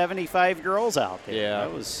be 75 girls out there. Yeah.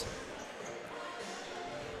 That was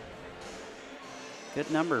a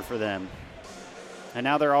good number for them. And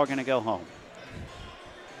now they're all going to go home.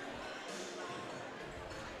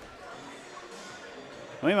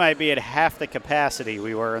 We might be at half the capacity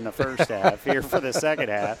we were in the first half here for the second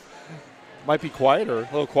half. Might be quieter, a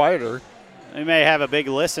little quieter. We may have a big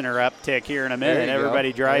listener uptick here in a minute.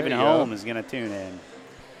 Everybody driving home is going to tune in.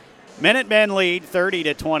 Minutemen lead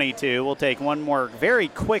 30-22. We'll take one more very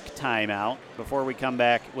quick timeout before we come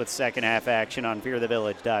back with second half action on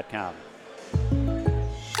fearthevillage.com.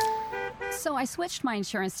 So I switched my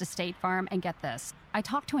insurance to State Farm, and get this. I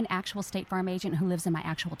talked to an actual State Farm agent who lives in my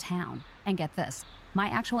actual town. And get this. My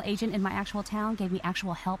actual agent in my actual town gave me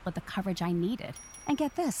actual help with the coverage I needed. And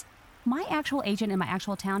get this. My actual agent in my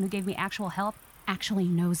actual town who gave me actual help actually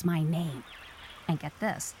knows my name. And get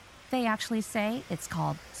this. They actually say it's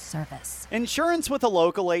called service. Insurance with a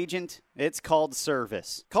local agent, it's called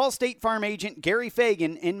service. Call State Farm agent Gary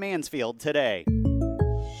Fagan in Mansfield today.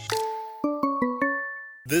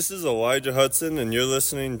 This is Elijah Hudson, and you're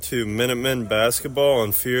listening to Minutemen Basketball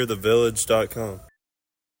on fearthevillage.com.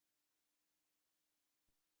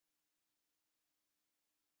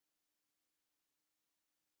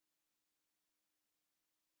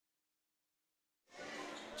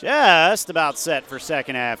 Just about set for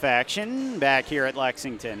second half action back here at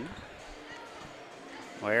Lexington,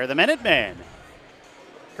 where the Minutemen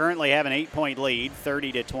currently have an 8-point lead,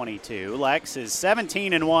 30-22. Lex is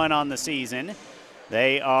 17-1 on the season.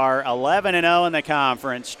 They are 11-0 in the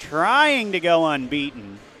conference, trying to go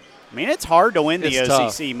unbeaten. I mean, it's hard to win the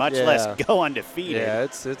OCC, tough. much less go undefeated. Yeah,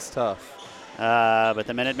 it's tough. But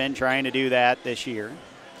the Minutemen trying to do that this year.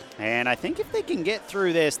 And I think if they can get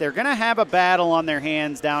through this, they're going to have a battle on their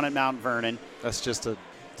hands down at Mount Vernon. That's just a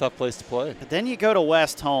tough place to play. But then you go to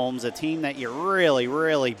West Holmes, a team that you really,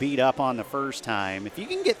 really beat up on the first time. If you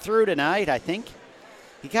can get through tonight, I think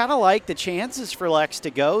you got to like the chances for Lex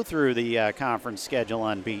to go through the conference schedule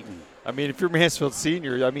unbeaten. I mean, if you're Mansfield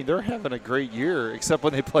Senior, I mean, they're having a great year, except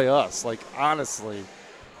when they play us. Like, honestly,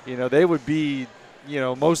 they would be,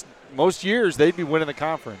 most years they'd be winning the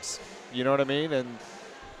conference. You know what I mean? And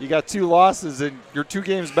you got 2 losses and you're 2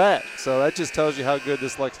 games back. So that just tells you how good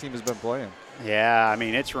this Lex team has been playing. Yeah, I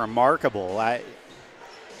mean, it's remarkable.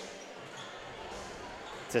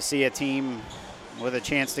 To see a team with a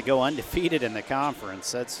chance to go undefeated in the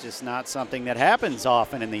conference, that's just not something that happens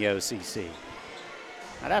often in the OCC.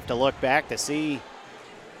 I'd have to look back to see.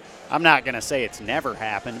 I'm not going to say it's never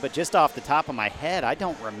happened, but just off the top of my head, I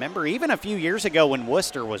don't remember. Even a few years ago when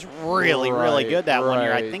Worcester was really good that one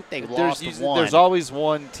year, I think they lost one. There's always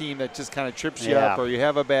one team that just kind of trips you up, or you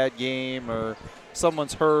have a bad game, or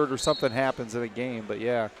someone's hurt, or something happens in a game. But,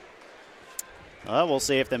 yeah. Well, we'll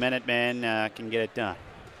see if the Minutemen can get it done.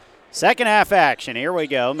 Second half action. Here we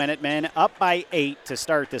go. Minutemen up by 8 to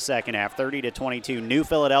start the second half, 30-22. New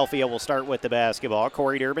Philadelphia will start with the basketball.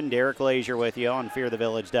 Corey Durbin, Derek Lazier with you on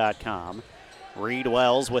fearthevillage.com. Reed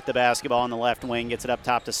Wells with the basketball on the left wing, gets it up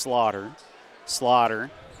top to Slaughter. Slaughter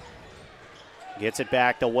gets it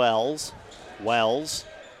back to Wells. Wells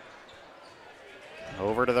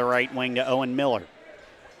over to the right wing to Owen Miller.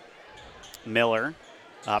 Miller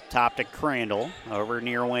up top to Crandall, over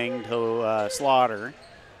near wing to Slaughter.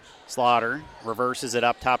 Slaughter reverses it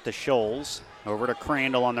up top to Scholes. Over to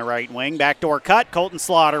Crandall on the right wing. Backdoor cut. Colton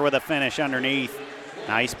Slaughter with a finish underneath.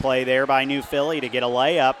 Nice play there by New Philly to get a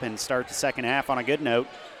layup and start the second half on a good note.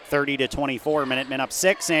 30-24. Minutemen up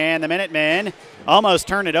 6, and the Minutemen almost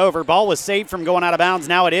turned it over. Ball was saved from going out of bounds.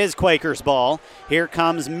 Now it is Quakers' ball. Here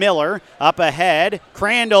comes Miller up ahead.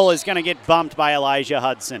 Crandall is going to get bumped by Elijah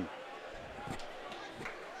Hudson.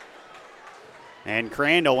 And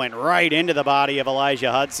Crandall went right into the body of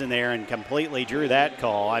Elijah Hudson there and completely drew that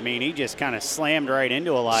call. I mean, he just kind of slammed right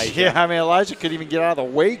into Elijah. Yeah, I mean, Elijah couldn't even get out of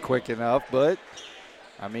the way quick enough, but,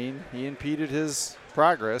 I mean, he impeded his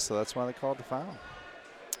progress, so that's why they called the foul.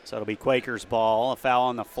 So it'll be Quakers' ball, a foul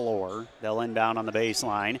on the floor. They'll inbound on the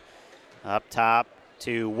baseline. Up top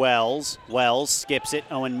to Wells. Wells skips it.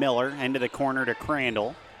 Owen Miller into the corner to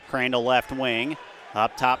Crandall. Crandall left wing.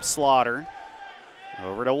 Up top Slaughter.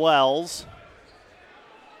 Over to Wells.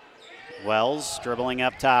 Wells dribbling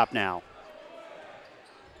up top now.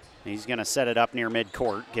 He's going to set it up near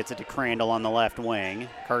midcourt. Gets it to Crandall on the left wing.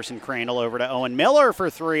 Carson Crandall over to Owen Miller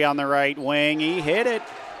for 3 on the right wing. He hit it.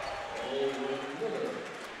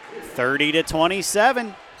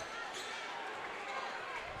 30-27.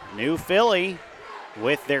 New Philly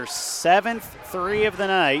with their 7th 3 of the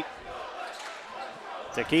night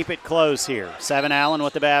to keep it close here. Seven Allen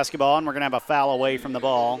with the basketball, and we're going to have a foul away from the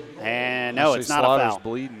ball. And no, it's not a foul.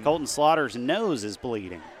 Bleeding. Colton Slaughter's nose is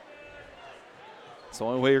bleeding. It's the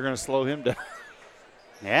only way you're going to slow him down.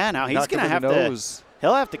 Yeah, now he's going to have to.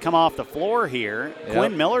 He'll have to come off the floor here. Yep.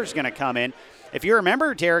 Quinn Miller's going to come in. If you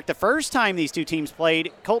remember, Derek, the first time these two teams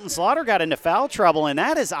played, Colton Slaughter got into foul trouble, and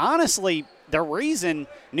that is honestly the reason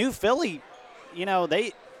New Philly,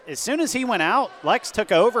 as soon as he went out, Lex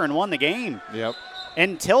took over and won the game. Yep.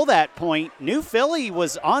 Until that point, New Philly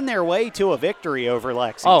was on their way to a victory over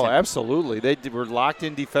Lexington. Oh, absolutely. They were locked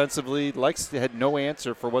in defensively. Lex had no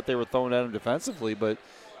answer for what they were throwing at him defensively, but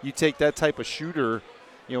you take that type of shooter,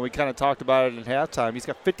 we kind of talked about it in halftime. He's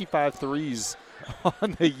got 55 threes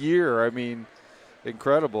on the year. I mean,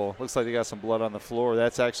 incredible. Looks like they got some blood on the floor.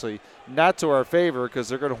 That's actually not to our favor because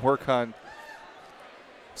they're going to work on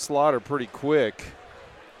Slaughter pretty quick.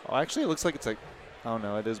 Oh, actually, it looks like it's like, oh,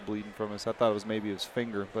 no, it is bleeding from us. I thought it was maybe his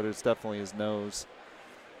finger, but it's definitely his nose.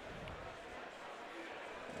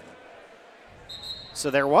 So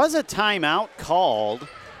there was a timeout called,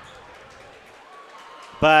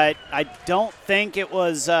 but I don't think it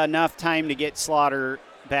was enough time to get Slaughter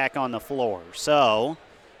back on the floor. So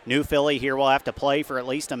New Philly here will have to play for at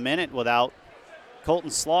least a minute without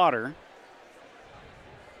Colton Slaughter.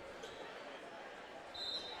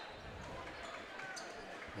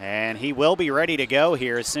 And he will be ready to go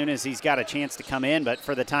here as soon as he's got a chance to come in. But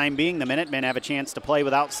for the time being, the Minutemen have a chance to play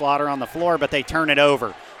without Slaughter on the floor, but they turn it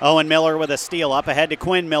over. Owen Miller with a steal. Up ahead to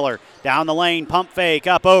Quinn Miller. Down the lane, pump fake,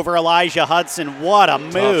 up over Elijah Hudson. What a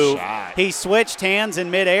move. He switched hands in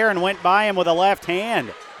midair and went by him with a left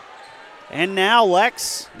hand. And now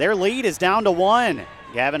Lex, their lead is down to 1.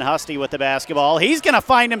 Gavin Husty with the basketball. He's going to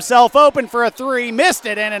find himself open for a 3. Missed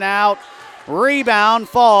it, in and out. Rebound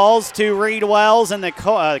falls to Reed Wells, and the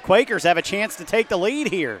Quakers have a chance to take the lead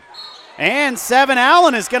here. And Seven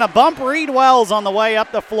Allen is going to bump Reed Wells on the way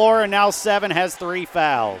up the floor, and now Seven has 3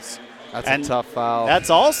 fouls. That's a tough foul. That's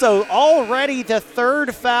also already the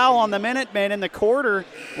 3rd foul on the Minutemen in the quarter.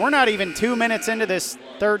 We're not even 2 minutes into this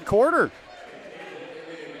 3rd quarter.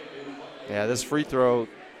 Yeah, this free throw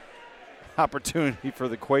opportunity for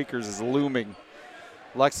the Quakers is looming.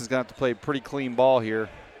 Lex is going to have to play a pretty clean ball here.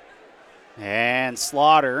 And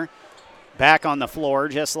Slaughter back on the floor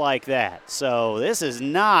just like that. So this is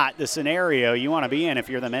not the scenario you want to be in if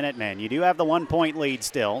you're the Minutemen. You do have the 1-point lead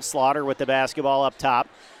still. Slaughter with the basketball up top.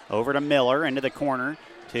 Over to Miller into the corner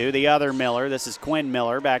to the other Miller. This is Quinn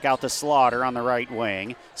Miller back out to Slaughter on the right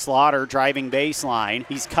wing. Slaughter driving baseline.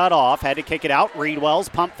 He's cut off, had to kick it out. Reed Wells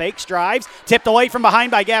pump fakes, drives. Tipped away from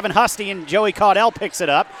behind by Gavin Husty, and Joey Caudell picks it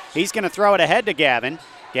up. He's going to throw it ahead to Gavin.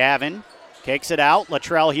 Gavin kicks it out.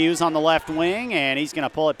 Latrell Hughes on the left wing, and he's going to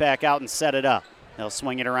pull it back out and set it up. They'll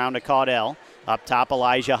swing it around to Caudell. Up top,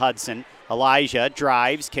 Elijah Hudson. Elijah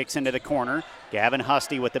drives, kicks into the corner. Gavin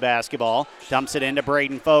Husty with the basketball. Dumps it into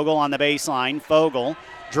Braden Fogle on the baseline. Fogle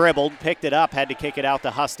dribbled, picked it up, had to kick it out to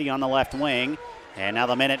Husty on the left wing. And now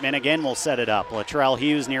the Minutemen again will set it up. Latrell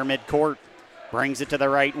Hughes near midcourt. Brings it to the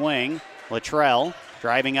right wing. Latrell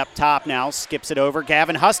driving up top now, skips it over.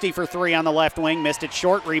 Gavin Husty for 3 on the left wing, missed it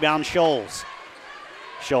short, rebound Scholes.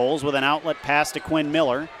 Scholes with an outlet pass to Quinn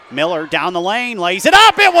Miller. Miller down the lane, lays it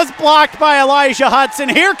up. It was blocked by Elijah Hudson.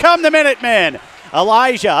 Here come the Minutemen.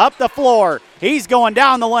 Elijah up the floor. He's going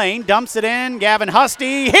down the lane, dumps it in. Gavin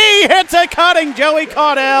Husty, he hits a cutting Joey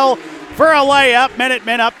Caudell for a layup.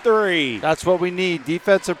 Minutemen up 3. That's what we need,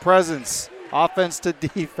 defensive presence. Offense to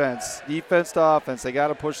defense, defense to offense. They got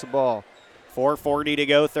to push the ball. 4:40 to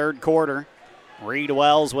go, 3rd quarter. Reed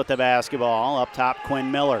Wells with the basketball. Up top,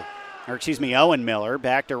 Owen Miller.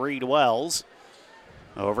 Back to Reed Wells.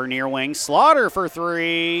 Over near wing. Slaughter for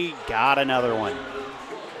 3. Got another one.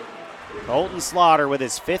 Colton Slaughter with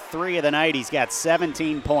his 5th 3 of the night. He's got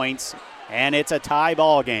 17 points, and it's a tie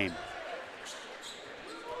ball game.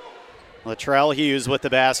 Latrell Hughes with the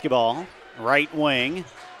basketball. Right wing.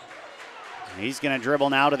 He's going to dribble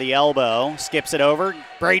now to the elbow. Skips it over.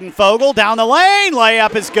 Braden Fogle down the lane.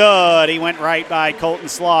 Layup is good. He went right by Colton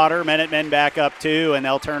Slaughter. Minutemen back up 2, and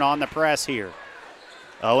they'll turn on the press here.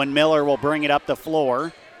 Owen Miller will bring it up the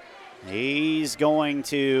floor. He's going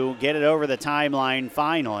to get it over the timeline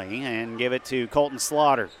finally and give it to Colton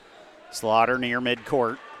Slaughter. Slaughter near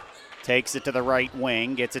midcourt. Takes it to the right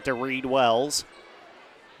wing. Gets it to Reed Wells.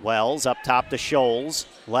 Wells up top to Scholes.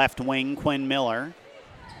 Left wing, Quinn Miller.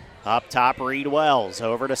 Up top, Reed Wells.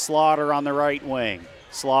 Over to Slaughter on the right wing.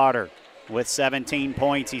 Slaughter with 17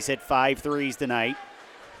 points. He's hit 5 threes tonight.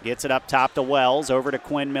 Gets it up top to Wells. Over to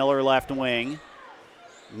Quinn Miller, left wing.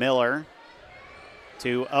 Miller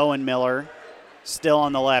to Owen Miller. Still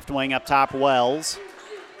on the left wing. Up top, Wells.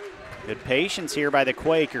 Good patience here by the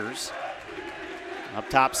Quakers. Up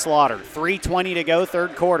top, Slaughter. 3:20 to go,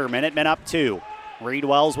 3rd quarter. Minutemen up 2. Reed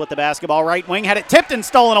Wells with the basketball, right wing, had it tipped and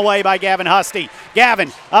stolen away by Gavin Husty.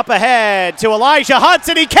 Gavin up ahead to Elijah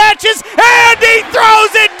Hudson. He catches and he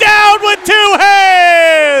throws it down with 2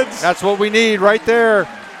 hands. That's what we need right there.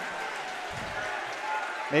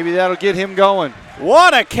 Maybe that'll get him going.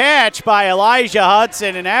 What a catch by Elijah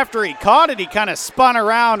Hudson, and after he caught it, he kind of spun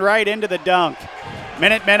around right into the dunk.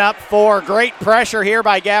 Minutemen up 4. Great pressure here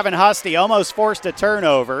by Gavin Husty. Almost forced a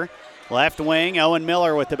turnover. Left wing, Owen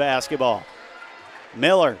Miller with the basketball.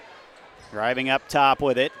 Miller driving up top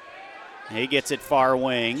with it. He gets it far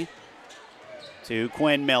wing to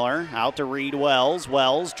Quinn Miller. Out to Reed Wells.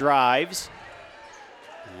 Wells drives.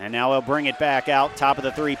 And now he'll bring it back out. Top of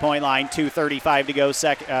the 3-point line. 2:35 to go,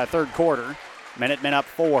 3rd quarter. Minutemen up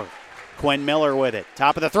 4. Quinn Miller with it.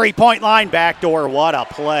 Top of the 3-point line. Backdoor. What a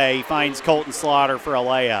play. Finds Colton Slaughter for a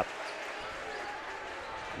layup.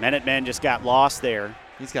 Minutemen just got lost there.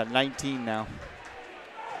 He's got 19 now.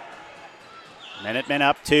 Minutemen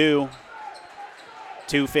up 2.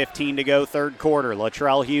 2:15 to go, 3rd quarter.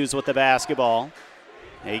 Latrell Hughes with the basketball.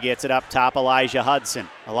 He gets it up top, Elijah Hudson.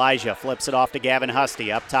 Elijah flips it off to Gavin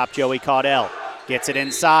Husty. Up top, Joey Caudell. Gets it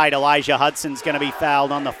inside. Elijah Hudson's going to be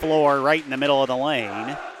fouled on the floor right in the middle of the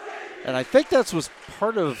lane. And I think that was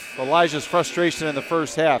part of Elijah's frustration in the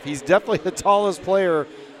first half. He's definitely the tallest player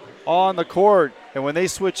on the court. And when they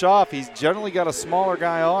switch off, he's generally got a smaller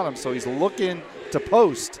guy on him, so he's looking to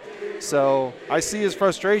post. So I see his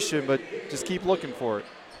frustration, but just keep looking for it.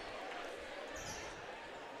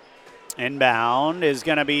 Inbound is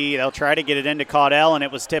going to be, they'll try to get it into Caudell, and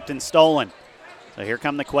it was tipped and stolen. So here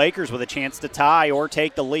come the Quakers with a chance to tie or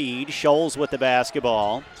take the lead. Scholes with the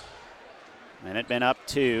basketball. Minutemen up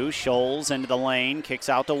 2. Scholes into the lane, kicks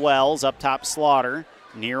out to Wells, up top Slaughter.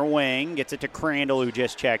 Near wing, gets it to Crandall, who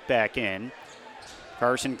just checked back in.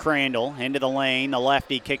 Carson Crandall into the lane. The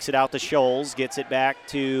lefty kicks it out to Scholes, gets it back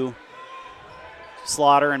to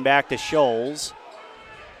Slaughter and back to Scholes.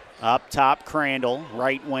 Up top, Crandall,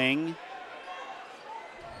 right wing.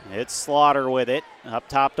 It's Slaughter with it. Up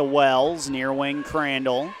top to Wells, near wing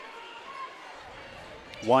Crandall.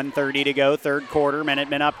 1:30 to go, third quarter.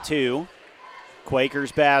 Minutemen up 2.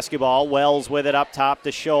 Quakers basketball. Wells with it up top to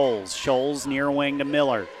Scholes. Scholes near wing to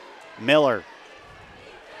Miller. Miller.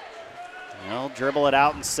 They'll dribble it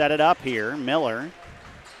out and set it up here. Miller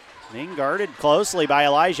being guarded closely by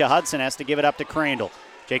Elijah Hudson, has to give it up to Crandall.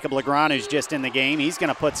 Jacob Legrand, who's just in the game, he's going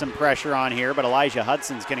to put some pressure on here, but Elijah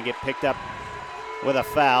Hudson's going to get picked up with a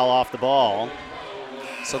foul off the ball.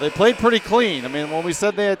 So they played pretty clean. I mean, when we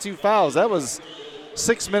said they had 2 fouls, that was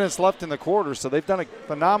 6 minutes left in the quarter, so they've done a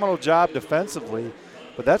phenomenal job defensively.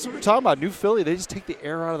 But that's what we're talking about. New Philly, they just take the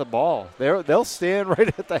air out of the ball. They'll stand right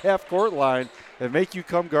at the half-court line and make you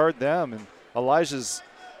come guard them, and Elijah's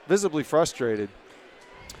visibly frustrated.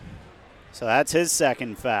 So that's his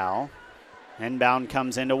second foul. Inbound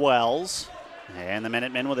comes into Wells, and the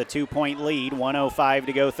Minutemen with a 2-point lead, 1:05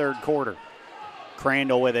 to go third quarter.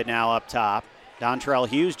 Crandall with it now up top. Dontrell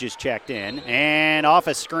Hughes just checked in, and off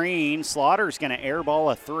a screen, Slaughter's going to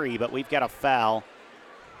airball a 3, but we've got a foul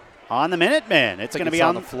on the Minutemen. It's going to be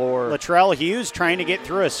on the floor. Latrell Hughes trying to get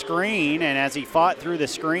through a screen, and as he fought through the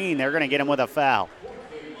screen, they're going to get him with a foul.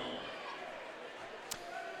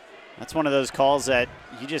 That's one of those calls that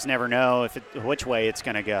you just never know which way it's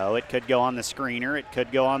going to go. It could go on the screener. It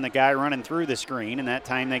could go on the guy running through the screen, and that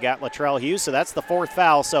time they got Latrell Hughes, so that's the 4th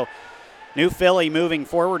foul. So New Philly moving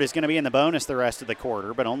forward is going to be in the bonus the rest of the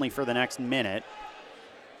quarter, but only for the next minute.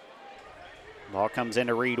 Ball comes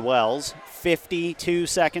into Reed Wells. 52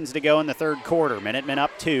 seconds to go in the third quarter. Minutemen up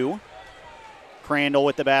 2. Crandall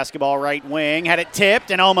with the basketball right wing. Had it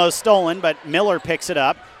tipped and almost stolen, but Miller picks it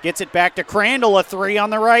up. Gets it back to Crandall. A 3 on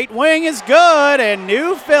the right wing is good, and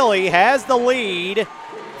New Philly has the lead.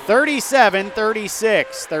 37-36.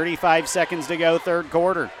 35 seconds to go third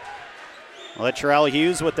quarter. Latrell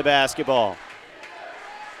Hughes with the basketball.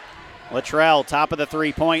 Latrell, top of the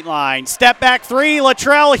three-point line. Step back 3,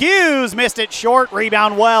 Latrell Hughes missed it short.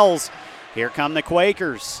 Rebound Wells. Here come the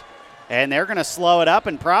Quakers. And they're going to slow it up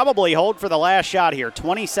and probably hold for the last shot here.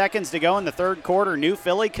 20 seconds to go in the third quarter. New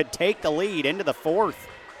Philly could take the lead into the fourth.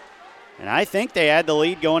 And I think they had the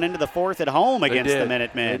lead going into the fourth at home against the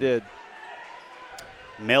Minutemen. They did.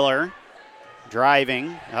 Miller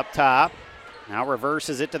driving up top. Now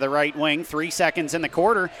reverses it to the right wing. 3 seconds in the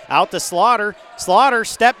quarter. Out to Slaughter. Slaughter,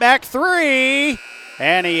 step back 3.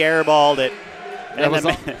 And he airballed it. And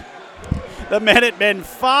the Minutemen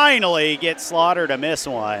finally get Slaughter to miss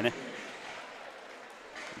one.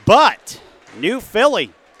 But New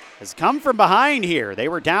Philly has come from behind here. They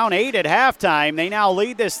were down 8 at halftime. They now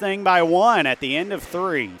lead this thing by 1 at the end of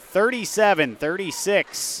 3.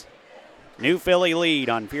 37-36. New Philly lead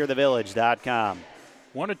on fearthevillage.com.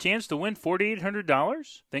 Want a chance to win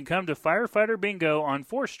 $4,800? Then come to Firefighter Bingo on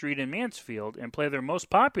 4th Street in Mansfield and play their most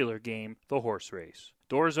popular game, the horse race.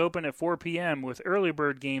 Doors open at 4 p.m. with early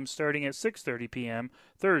bird games starting at 6:30 p.m.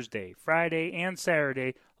 Thursday, Friday, and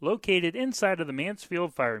Saturday, located inside of the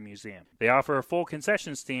Mansfield Fire Museum. They offer a full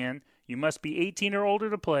concession stand. You must be 18 or older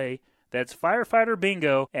to play. That's Firefighter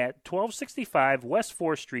Bingo at 1265 West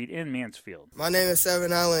 4th Street in Mansfield. My name is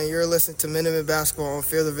Seven Allen, and you're listening to Minutemen Basketball on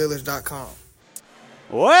fearthevillage.com.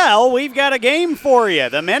 Well, we've got a game for you.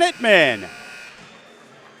 The Minutemen,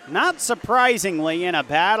 not surprisingly, in a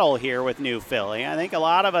battle here with New Philly. I think a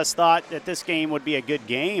lot of us thought that this game would be a good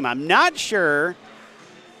game. I'm not sure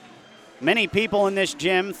many people in this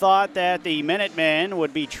gym thought that the Minutemen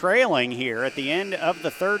would be trailing here at the end of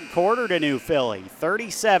the third quarter to New Philly,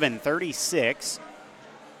 37-36.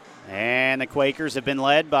 And the Quakers have been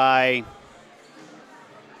led by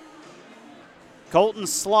Colton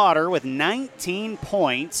Slaughter with 19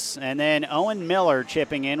 points, and then Owen Miller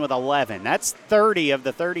chipping in with 11. That's 30 of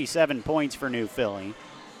the 37 points for New Philly.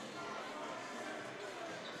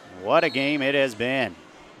 What a game it has been.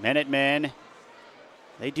 Minutemen,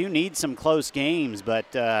 they do need some close games, but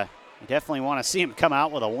you definitely want to see them come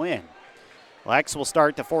out with a win. Lex will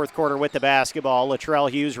start the fourth quarter with the basketball. Latrell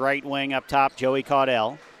Hughes, right wing up top, Joey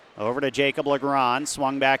Caudell. Over to Jacob Legrand,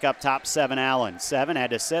 swung back up top, Seven Allen. Seven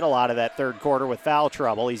had to sit a lot of that third quarter with foul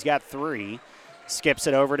trouble. He's got 3. Skips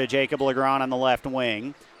it over to Jacob Legrand on the left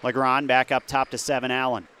wing. Legrand back up top to Seven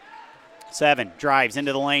Allen. Seven drives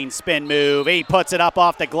into the lane, spin move. He puts it up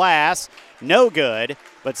off the glass. No good,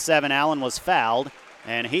 but Seven Allen was fouled,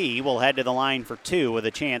 and he will head to the line for 2 with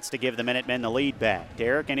a chance to give the Minutemen the lead back.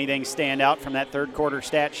 Derek, anything stand out from that third quarter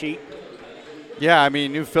stat sheet? Yeah, I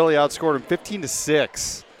mean, New Philly outscored them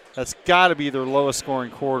 15-6. That's got to be their lowest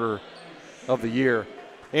scoring quarter of the year.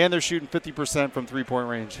 And they're shooting 50% from three-point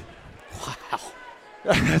range. Wow.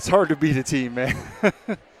 It's hard to beat a team, man.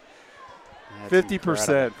 50%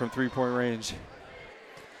 incredible. from three-point range.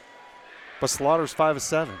 But Slaughter's 5 of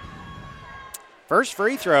 7. First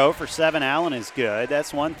free throw for Seven Allen is good.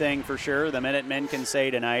 That's one thing for sure the Minutemen can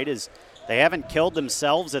say tonight is they haven't killed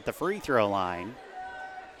themselves at the free throw line.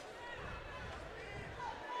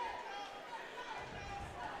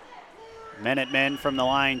 Minutemen from the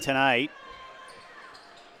line tonight.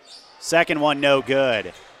 Second one, no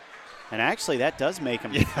good. And actually, that does make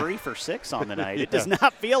them 3 for 6 on the night. It does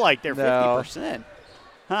not feel like they're 50%.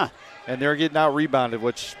 Huh. And they're getting out-rebounded,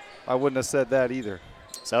 which I wouldn't have said that either.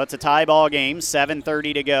 So it's a tie ball game,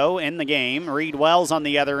 7:30 to go in the game. Reed Wells on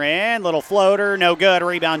the other end. Little floater, no good.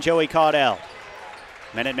 Rebound, Joey Caudell.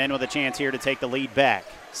 Minutemen with a chance here to take the lead back.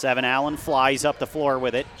 Seven Allen flies up the floor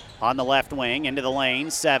with it on the left wing into the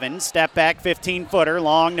lane. Seven, step back, 15-footer,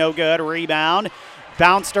 long, no good. Rebound,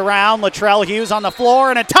 bounced around. Latrell Hughes on the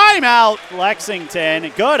floor and a timeout.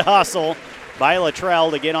 Lexington, good hustle by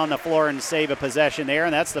Latrell to get on the floor and save a possession there,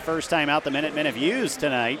 and that's the first timeout the Minutemen have used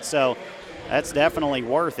tonight, so that's definitely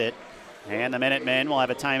worth it. And the Minutemen will have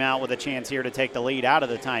a timeout with a chance here to take the lead out of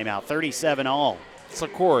the timeout, 37 all. So,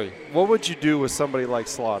 Corey, what would you do with somebody like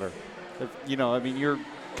Slaughter? If, you're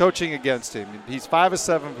coaching against him. He's 5 of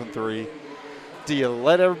 7 from 3. Do you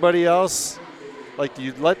let everybody else, do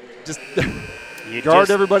you let just guard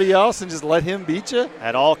everybody else and just let him beat you?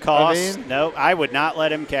 At all costs? No, I would not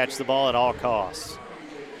let him catch the ball at all costs.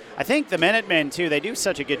 I think the Minutemen, too, they do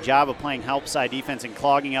such a good job of playing help side defense and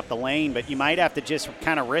clogging up the lane, but you might have to just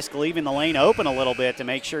kind of risk leaving the lane open a little bit to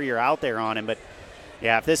make sure you're out there on him. But,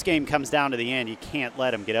 yeah, if this game comes down to the end, you can't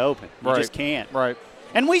let him get open. You just can't. Right.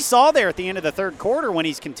 And we saw there at the end of the third quarter when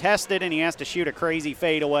he's contested and he has to shoot a crazy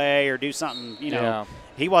fadeaway or do something,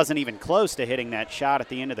 he wasn't even close to hitting that shot at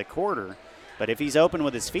the end of the quarter. But if he's open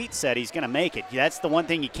with his feet set, he's going to make it. That's the one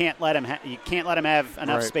thing you can't let him you can't let him have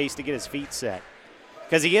enough space to get his feet set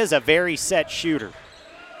because he is a very set shooter.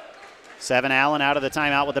 Seven Allen out of the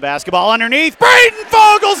timeout with the basketball underneath. Braden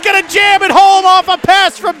Vogel's going to jam it home off a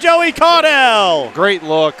pass from Joey Caudell. Great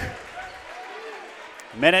look.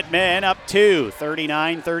 Minutemen up 2,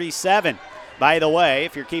 39-37. By the way,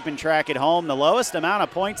 if you're keeping track at home, the lowest amount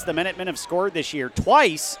of points the Minutemen have scored this year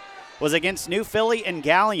twice was against New Philly and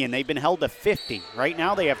Galleon. They've been held to 50. Right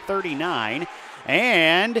now they have 39.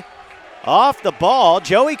 And off the ball,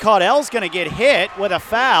 Joey Caudell's going to get hit with a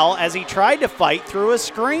foul as he tried to fight through a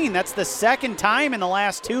screen. That's the second time in the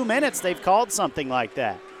last 2 minutes they've called something like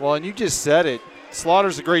that. Well, and you just said it.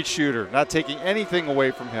 Slaughter's a great shooter, not taking anything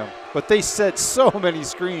away from him. But they set so many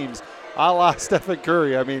screens a la Stephen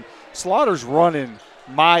Curry. Slaughter's running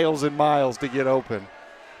miles and miles to get open.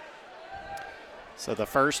 So the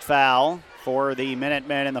first foul for the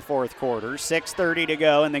Minutemen in the fourth quarter. 6:30 to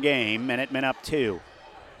go in the game. Minutemen up 2.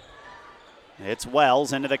 It's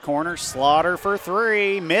Wells into the corner. Slaughter for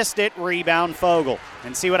 3. Missed it. Rebound Fogel.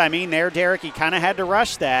 And see what I mean there, Derek? He kind of had to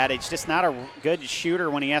rush that. It's just not a good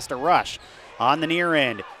shooter when he has to rush. On the near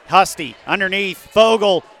end, Husty underneath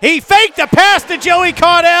Fogel. He faked the pass to Joey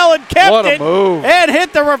Caudell and kept it move. And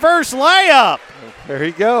hit the reverse layup. There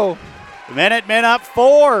you go. Minutemen up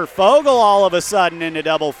 4. Fogel all of a sudden into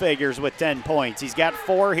double figures with 10 points. He's got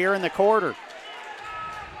 4 here in the quarter.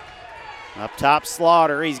 Up top,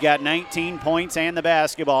 Slaughter. He's got 19 points and the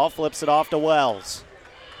basketball. Flips it off to Wells.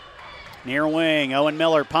 Near wing, Owen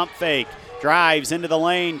Miller pump fake. Drives into the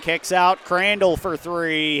lane, kicks out. Crandall for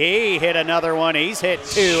 3. He hit another one. He's hit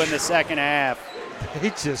 2 in the second half. They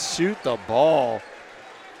just shoot the ball.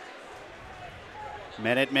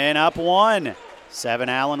 Minutemen up 1. Seven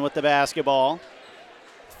Allen with the basketball.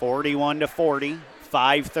 41-40.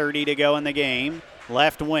 5:30 to go in the game.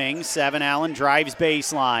 Left wing, Seven Allen drives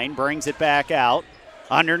baseline, brings it back out.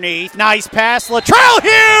 Underneath, nice pass. Latrell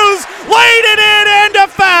Hughes laid it in and a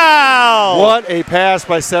foul. What a pass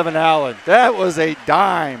by Seven Allen. That was a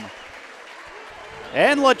dime.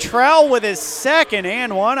 And Latrell with his second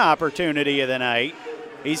and one opportunity of the night.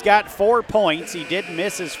 He's got 4 points. He did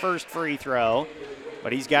miss his first free throw.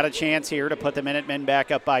 But he's got a chance here to put the Minutemen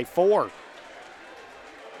back up by 4.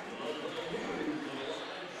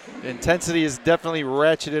 The intensity is definitely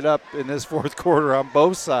ratcheted up in this fourth quarter on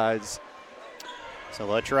both sides. So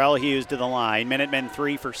Latrell Hughes to the line. Minutemen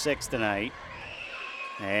 3 for 6 tonight.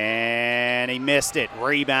 And he missed it.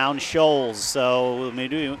 Rebound Scholes. So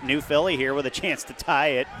New Philly here with a chance to tie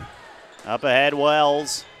it. Up ahead,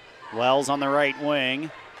 Wells. Wells on the right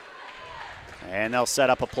wing. And they'll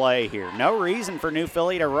set up a play here. No reason for New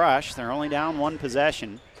Philly to rush. They're only down 1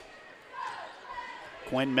 possession.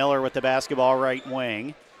 Quinn Miller with the basketball right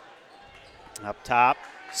wing. Up top,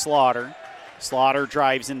 Slaughter. Slaughter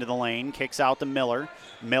drives into the lane, kicks out to Miller.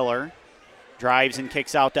 Miller drives and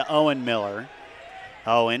kicks out to Owen Miller.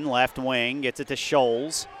 Owen, left wing, gets it to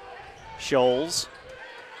Scholes. Scholes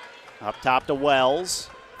up top to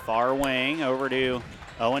Wells. Far wing, over to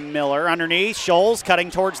Owen Miller. Underneath, Scholes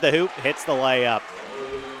cutting towards the hoop, hits the layup.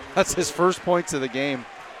 That's his first points of the game,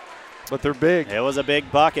 but they're big. It was a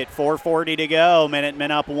big bucket. 4:40 to go.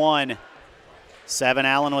 Minutemen up 1. 7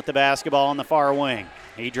 Allen with the basketball on the far wing.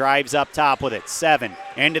 He drives up top with it. 7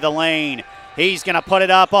 into the lane. He's going to put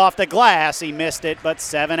it up off the glass. He missed it, but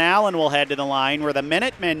 7 Allen will head to the line, where the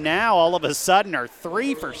Minutemen now all of a sudden are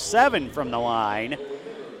 3 for 7 from the line.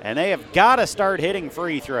 And they have got to start hitting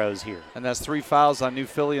free throws here. And that's 3 fouls on New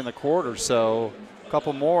Philly in the quarter, so a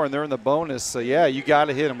couple more and they're in the bonus. So, yeah, you got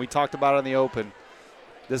to hit them. We talked about it in the open.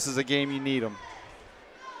 This is a game you need them.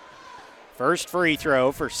 First free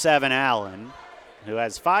throw for 7 Allen, who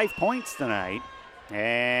has 5 points tonight.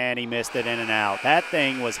 And he missed it in and out. That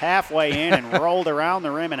thing was halfway in and rolled around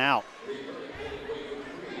the rim and out.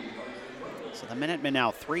 So the Minutemen now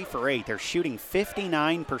 3 for 8. They're shooting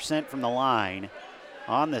 59% from the line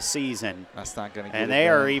on the season. That's not going to get And it they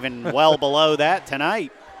done. are even well below that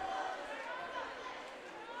tonight.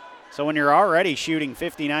 So when you're already shooting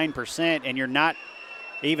 59% and you're not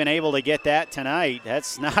even able to get that tonight,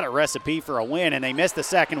 that's not a recipe for a win. And they missed the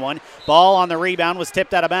second one. Ball on the rebound was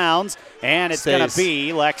tipped out of bounds, and it's going to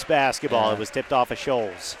be Lex basketball. Yeah. It was tipped off of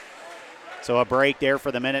Scholes. So a break there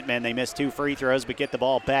for the Minutemen. They missed 2 free throws but get the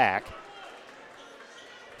ball back.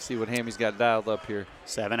 See what Hammy's got dialed up here.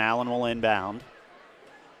 7 Allen will inbound.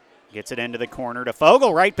 Gets it into the corner to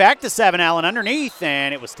Fogle. Right back to 7 Allen underneath,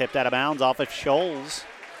 and it was tipped out of bounds off of Scholes.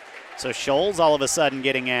 So Scholes all of a sudden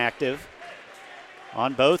getting active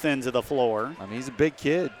on both ends of the floor. I mean, he's a big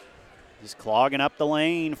kid. He's clogging up the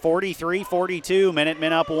lane. 43-42,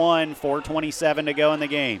 Minutemen up 1, 4:27 to go in the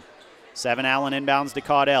game. 7 Allen inbounds to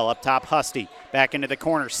Caudell. Up top, Husty. Back into the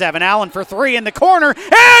corner. 7 Allen for 3 in the corner,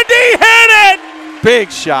 and he hit it! Big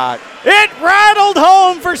shot. It rattled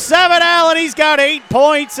home for 7 Allen. He's got 8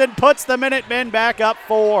 points and puts the Minutemen back up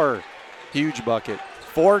 4. Huge bucket.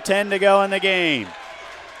 4:10 to go in the game.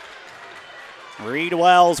 Reed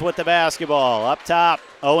Wells with the basketball. Up top,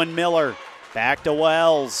 Owen Miller. Back to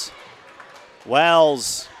Wells.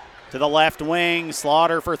 Wells to the left wing.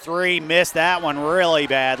 Slaughter for 3. Missed that one really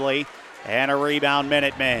badly. And a rebound,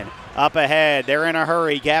 Minutemen. Up ahead, they're in a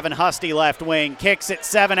hurry. Gavin Husty left wing. Kicks it.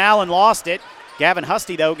 7 Allen lost it. Gavin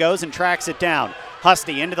Husty, though, goes and tracks it down.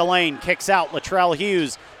 Husty into the lane. Kicks out. Latrell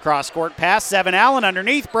Hughes. Cross-court pass. 7 Allen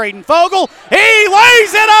underneath. Braden Fogle. He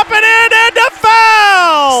lays it up and in, and a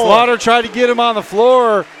foul! Slaughter tried to get him on the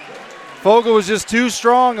floor. Fogle was just too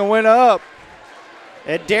strong and went up.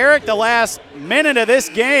 And Derek, the last minute of this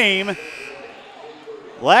game,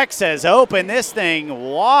 Lex has opened this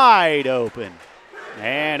thing wide open.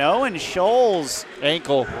 And Owen Scholes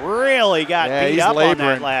ankle really got beat up on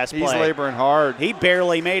that last play. He's laboring hard. He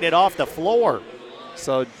barely made it off the floor.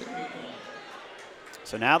 So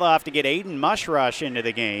now they'll have to get Aiden Mushrush into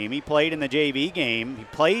the game. He played in the JV game. He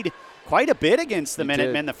played quite a bit against the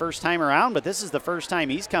Minutemen the first time around, but this is the first time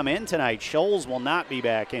he's come in tonight. Scholes will not be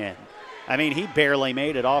back in. I mean, he barely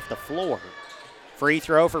made it off the floor. Free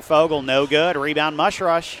throw for Fogle, no good. Rebound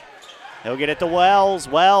Mushrush. He'll get it to Wells.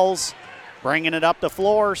 Wells bringing it up the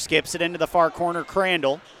floor, skips it into the far corner.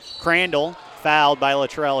 Crandall fouled by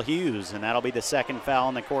Latrell Hughes, and that'll be the second foul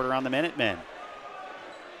in the quarter on the Minutemen.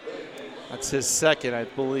 That's his second, I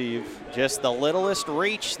believe. Just the littlest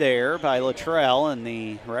reach there by Latrell, and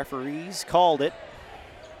the referees called it.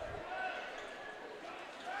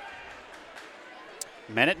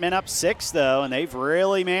 Minutemen up 6, though, and they've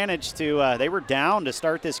really managed to, they were down to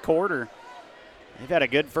start this quarter. They've had a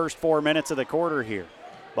good first 4 minutes of the quarter here.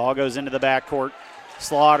 Ball goes into the backcourt.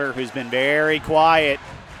 Slaughter, who's been very quiet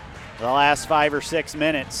the last 5 or 6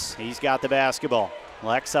 minutes, he's got the basketball.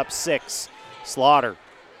 Lex up 6. Slaughter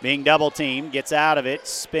being double-teamed, gets out of it,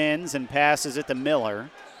 spins and passes it to Miller.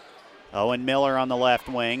 Owen Miller on the left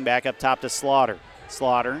wing, back up top to Slaughter.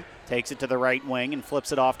 Slaughter takes it to the right wing and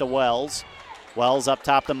flips it off to Wells. Wells up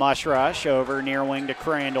top the Mush Rush, over near wing to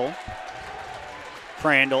Crandall.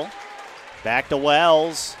 Crandall back to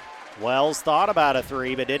Wells. Wells thought about a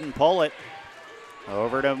three but didn't pull it.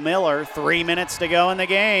 Over to Miller, 3 minutes to go in the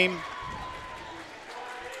game.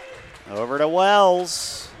 Over to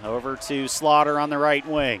Wells, over to Slaughter on the right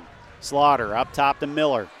wing. Slaughter up top to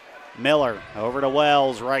Miller. Miller over to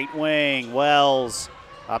Wells, right wing. Wells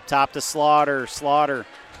up top to Slaughter. Slaughter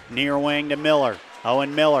near wing to Miller.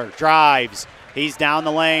 Owen Miller drives. He's down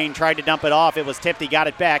the lane, tried to dump it off. It was tipped. He got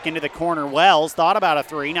it back into the corner. Wells thought about a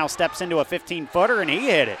three, now steps into a 15-footer, and he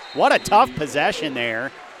hit it. What a tough possession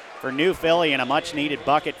there for New Philly, and a much-needed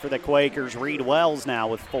bucket for the Quakers. Reed Wells now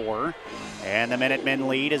with 4. And the Minutemen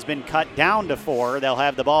lead has been cut down to 4. They'll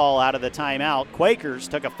have the ball out of the timeout. Quakers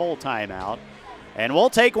took a full timeout, and we'll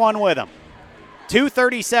take one with them.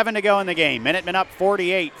 2:37 to go in the game. Minutemen up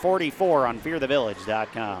 48-44 on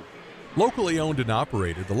fearthevillage.com. Locally owned and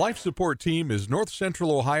operated, the Life Support Team is North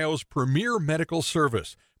Central Ohio's premier medical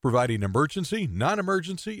service, providing emergency,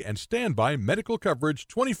 non-emergency, and standby medical coverage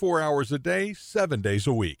 24 hours a day, 7 days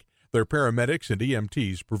a week. Their paramedics and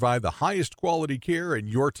EMTs provide the highest quality care in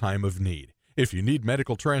your time of need. If you need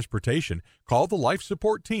medical transportation, call the Life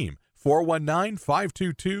Support Team,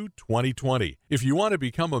 419-522-2020. If you want to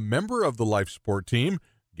become a member of the Life Support Team,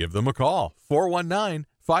 give them a call,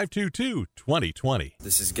 419-522-2020.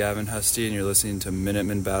 This is Gavin Husty, and you're listening to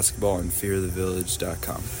Minutemen Basketball on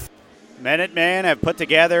fearthevillage.com. Minutemen have put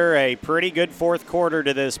together a pretty good fourth quarter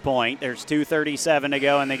to this point. There's 2:37 to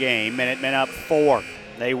go in the game. Minutemen up 4.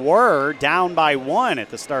 They were down by 1 at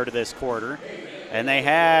the start of this quarter, and they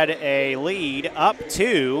had a lead up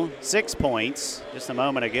to 6 points just a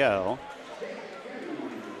moment ago.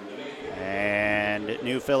 And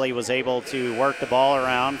New Philly was able to work the ball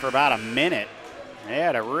around for about a minute. They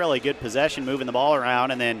had a really good possession moving the ball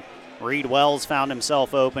around, and then Reed Wells found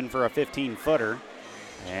himself open for a 15-footer.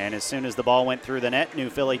 And as soon as the ball went through the net,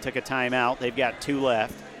 New Philly took a timeout. They've got 2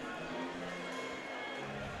 left.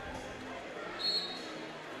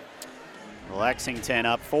 Lexington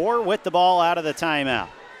up 4 with the ball out of the timeout.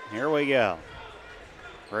 Here we go.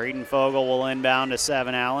 Braden Fogel will inbound to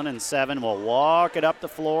 7 Allen, and 7 will walk it up the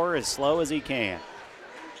floor as slow as he can.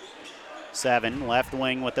 7 left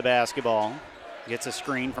wing with the basketball. Gets a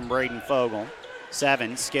screen from Braden Fogel.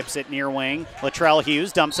 7 skips it near wing. Latrell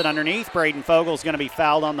Hughes dumps it underneath. Braden Fogel's going to be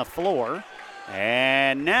fouled on the floor.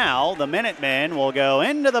 And now the Minutemen will go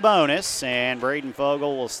into the bonus, and Braden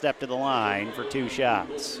Fogel will step to the line for 2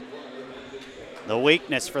 shots. The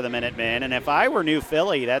weakness for the Minutemen, and if I were New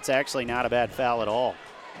Philly, that's actually not a bad foul at all.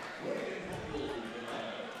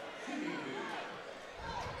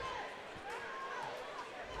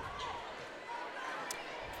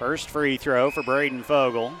 First free throw for Braden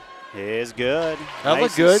Fogel is good. That nice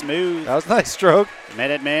looked good. Smooth. That was a nice stroke.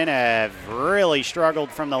 Minutemen have really struggled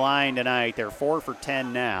from the line tonight. They're 4 for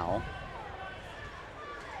 10 now.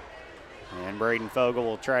 And Braden Fogel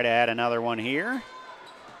will try to add another one here.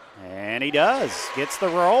 And he does. Gets the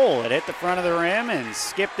roll. It hit the front of the rim and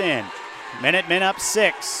skipped in. Minutemen up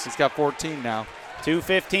 6. He's got 14 now.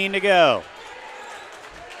 2:15 to go.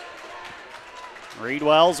 Reed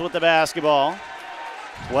Wells with the basketball.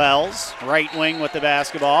 Wells, right wing with the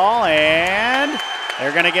basketball, and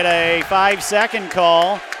they're going to get a 5-second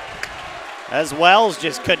call as Wells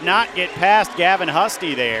just could not get past Gavin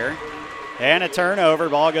Husty there. And a turnover.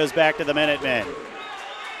 Ball goes back to the Minutemen.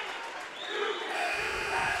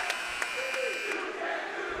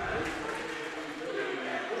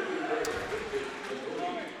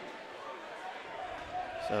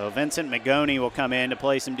 So Vincent McGoney will come in to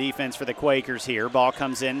play some defense for the Quakers here. Ball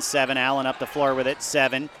comes in, 7 Allen up the floor with it,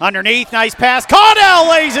 7. Underneath, nice pass. Caudell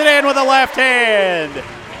lays it in with a left hand.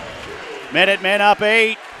 Minutemen up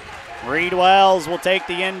 8. Reed Wells will take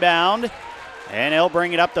the inbound, and he'll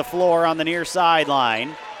bring it up the floor on the near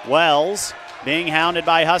sideline. Wells being hounded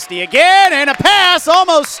by Husty again, and a pass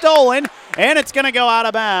almost stolen, and it's going to go out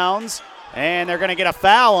of bounds. And they're going to get a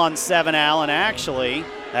foul on 7 Allen, actually.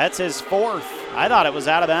 That's his 4th. I thought it was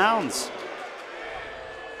out of bounds.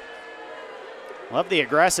 Love the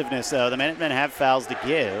aggressiveness, though. The Minutemen have fouls to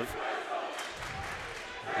give.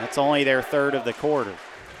 That's only their 3rd of the quarter.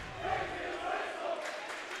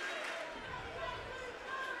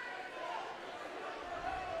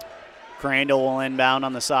 Crandall will inbound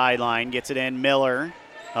on the sideline. Gets it in. Miller.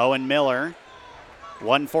 Owen Miller.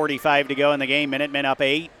 1:45 to go in the game. Minutemen up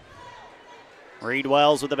 8. Reed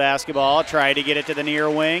Wells with the basketball, tried to get it to the near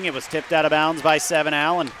wing. It was tipped out of bounds by 7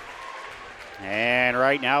 Allen. And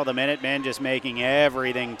right now the Minutemen just making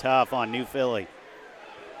everything tough on New Philly.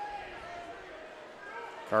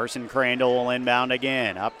 Carson Crandall will inbound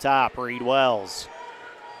again. Up top, Reed Wells.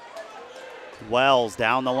 Wells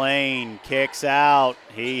down the lane, kicks out.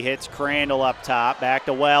 He hits Crandall up top. Back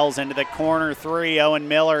to Wells into the corner three. Owen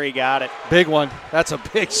Miller, he got it. Big one. That's a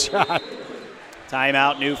big shot.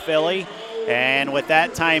 Timeout, New Philly. And with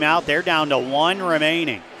that timeout, they're down to one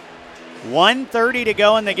remaining. 1:30 to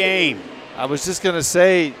go in the game. I was just going to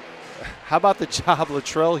say, how about the job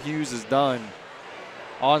Latrell Hughes has done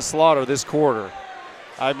on Slaughter this quarter?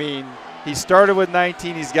 I mean, he started with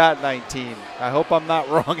 19. He's got 19. I hope I'm not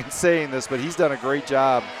wrong in saying this, but he's done a great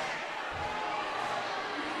job.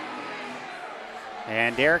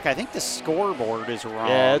 And, Derek, I think the scoreboard is wrong.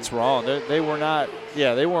 Yeah, it's wrong. They were not –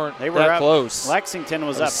 yeah, they weren't they were that up, close. Lexington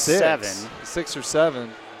was up 7. 6 or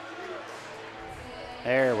 7.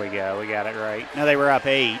 There we go. We got it right. No, they were up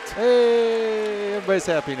 8. Hey, everybody's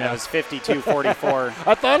happy now. That was 52-44.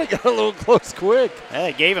 I thought it got a little close quick. Yeah,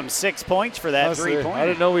 they gave him 6 points for that 3-point. I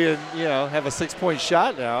didn't know we would, have a 6-point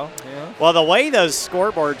shot now. Yeah. Well, the way those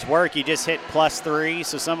scoreboards work, you just hit +3,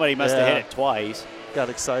 so somebody must have hit it twice. Got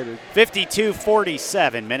excited.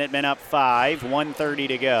 52-47. Minutemen up 5. 1:30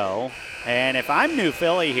 to go. And if I'm New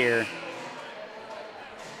Philly here,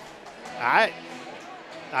 I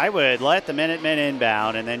would let the Minutemen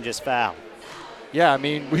inbound and then just foul. Yeah, I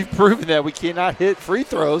mean, we've proven that we cannot hit free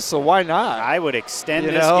throws, so why not? I would extend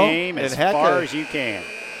this game as far as you can.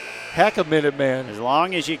 Heck a Minuteman. As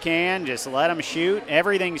long as you can, just let them shoot.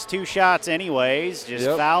 Everything's 2 shots anyways. Just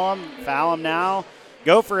foul them now.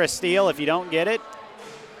 Go for a steal. If you don't get it,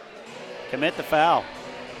 commit the foul.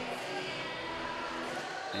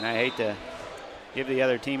 And I hate to give the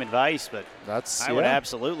other team advice, but I would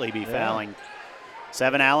absolutely be fouling.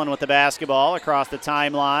 7 Allen with the basketball across the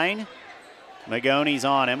timeline. Magoni's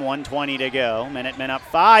on him, 1:20 to go. Minutemen up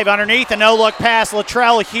 5 underneath, a no-look pass.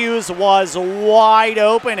 Latrell Hughes was wide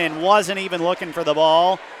open and wasn't even looking for the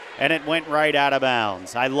ball, and it went right out of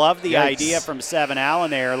bounds. I love the idea from 7 Allen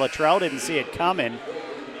there. Latrell didn't see it coming.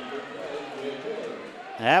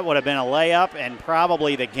 That would have been a layup and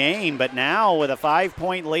probably the game, but now with a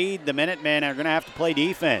 5-point lead, the Minutemen are going to have to play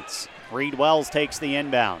defense. Reed Wells takes the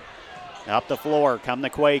inbound. Up the floor come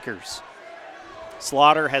the Quakers.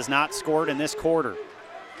 Slaughter has not scored in this quarter.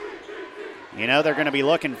 You know they're going to be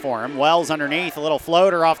looking for him. Wells underneath, a little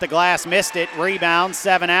floater off the glass, missed it. Rebound,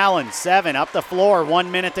 7 Allen. 7 up the floor,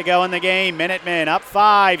 1 minute to go in the game. Minutemen up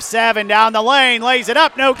 5, 7 down the lane, lays it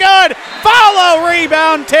up, no good. Follow,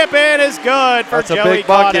 rebound, tip in is good for Joey Caudell. That's a big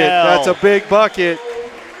bucket. That's a big bucket.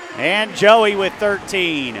 And Joey with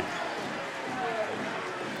 13.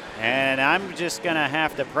 And I'm just going to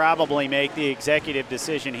have to probably make the executive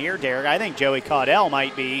decision here, Derek. I think Joey Caudell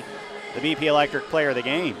might be the BP Electric player of the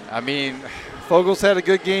game. I mean, Fogels had a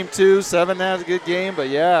good game too. 7 has a good game. But,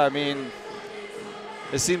 yeah, I mean,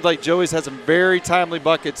 it seems like Joey's had some very timely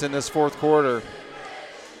buckets in this fourth quarter.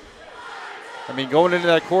 I mean, going into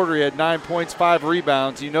that quarter, he had 9 points, 5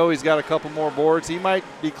 rebounds. You know he's got a couple more boards. He might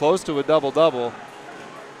be close to a double-double.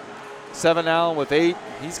 7 Allen with 8.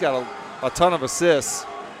 He's got a ton of assists.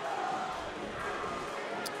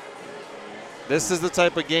 This is the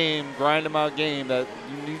type of game, grind-em-out game, that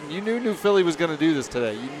you knew New Philly was going to do this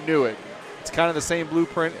today. You knew it. It's kind of the same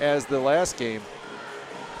blueprint as the last game.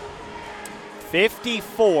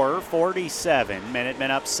 54-47.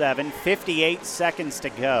 Minutemen up 7. 58 seconds to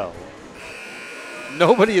go.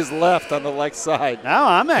 Nobody is left on the Lex side. No,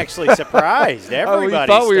 I'm actually surprised. Everybody's we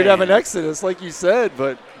thought we would have an exodus, like you said,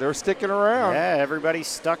 but they're sticking around. Yeah, everybody's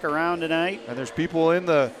stuck around tonight. And there's people in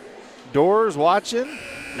the doors watching.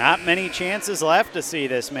 Not many chances left to see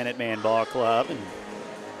this Minuteman ball club. And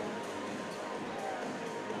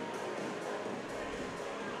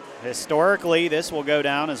historically, this will go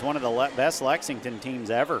down as one of the best Lexington teams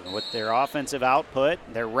ever with their offensive output.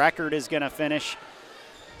 Their record is going to finish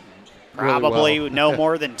probably really no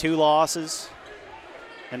more than 2 losses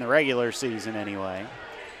in the regular season anyway.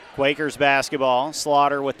 Quakers basketball.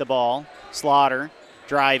 Slaughter with the ball. Slaughter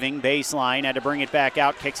driving, baseline, had to bring it back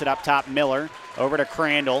out, kicks it up top, Miller, over to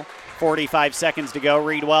Crandall. 45 seconds to go.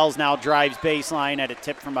 Reed Wells now drives baseline, had it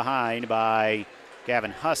tipped from behind by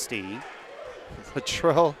Gavin Husty.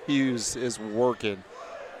 Latrell Hughes is working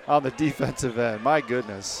on the defensive end. My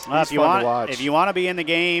goodness. Well, he's fun to watch. If you want to be in the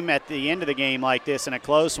game at the end of the game like this in a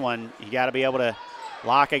close one, you got to be able to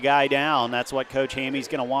lock a guy down. That's what Coach Hammy's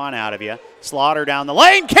going to want out of you. Slaughter down the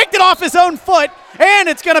lane, kicked it off his own foot, and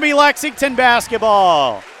it's going to be Lexington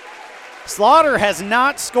basketball. Slaughter has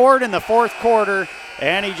not scored in the fourth quarter,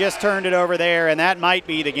 and he just turned it over there, and that might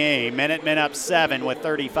be the game. Minutemen up 7 with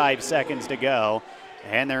 35 seconds to go,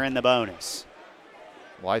 and they're in the bonus.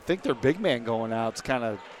 Well, I think their big man going out's kind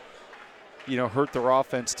of, hurt their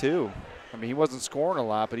offense too. I mean, he wasn't scoring a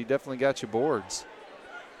lot, but he definitely got you boards.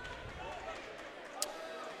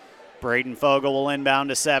 Braden Fogle will inbound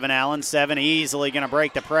to Seven Allen. Seven easily going to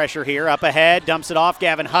break the pressure here. Up ahead, dumps it off.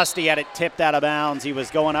 Gavin Husty had it tipped out of bounds. He was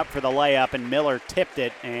going up for the layup, and Miller tipped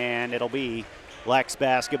it, and it'll be Lex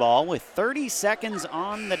basketball with 30 seconds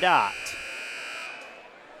on the dot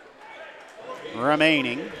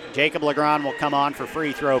remaining. Jacob Legrand will come on for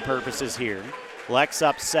free throw purposes here. Lex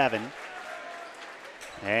up 7,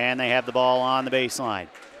 and they have the ball on the baseline.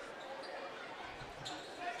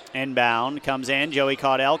 Inbound comes in. Joey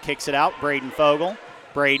Caudell kicks it out. Braden Fogle.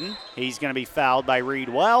 Braden, he's going to be fouled by Reed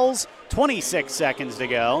Wells. 26 seconds to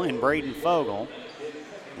go, and Braden Fogle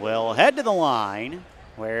will head to the line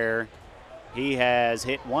where he has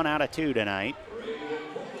hit 1 out of 2 tonight.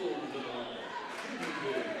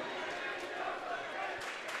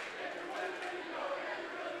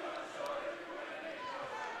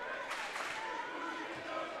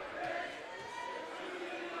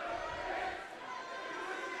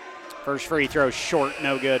 First free throw short,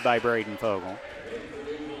 no good by Braden Fogle.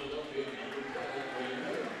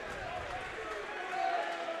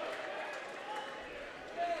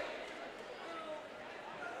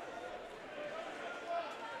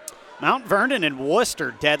 Mount Vernon and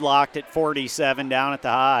Worcester deadlocked at 47 down at the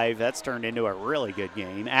Hive. That's turned into a really good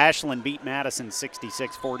game. Ashland beat Madison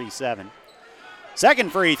 66-47.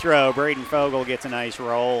 Second free throw, Braden Fogle gets a nice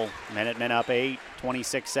roll. Minutemen up 8,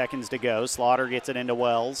 26 seconds to go. Slaughter gets it into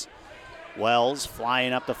Wells. Wells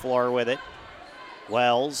flying up the floor with it.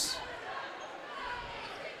 Wells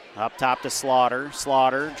up top to Slaughter.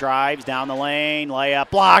 Slaughter drives down the lane. Layup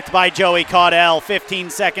blocked by Joey Caudell.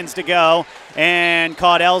 15 seconds to go. And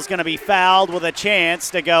Caudell's going to be fouled with a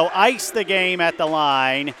chance to go ice the game at the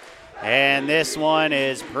line. And this one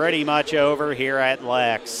is pretty much over here at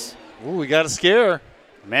Lex. Ooh, we got a scare.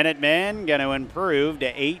 Minutemen going to improve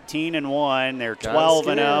to 18-1. They're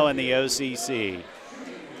 12-0 in the OCC.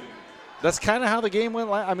 That's kind of how the game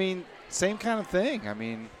went. I mean, same kind of thing. I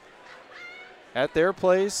mean, at their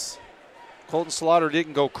place, Colton Slaughter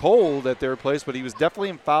didn't go cold at their place, but he was definitely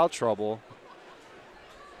in foul trouble.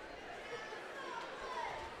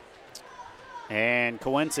 And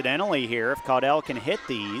coincidentally here, if Caudell can hit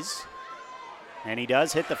these, and he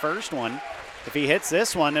does hit the first one, if he hits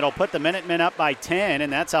this one, it'll put the Minutemen up by 10,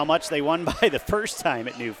 and that's how much they won by the first time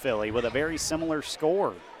at New Philly with a very similar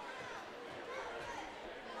score.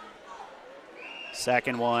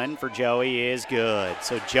 Second one for Joey is good.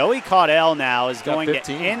 So Joey Caudell now is going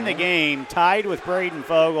 15, to end the game tied with Braden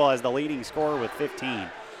Fogle as the leading scorer with 15.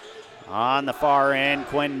 On the far end,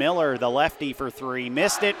 Quinn Miller, the lefty for 3,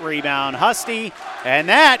 missed it, rebound Husty, and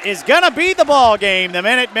that is going to be the ball game. The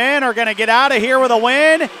Minutemen are going to get out of here with a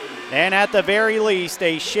win, and at the very least,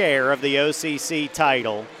 a share of the OCC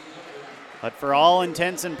title. But for all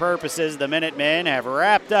intents and purposes, the Minutemen have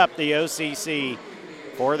wrapped up the OCC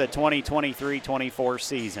for the 2023-24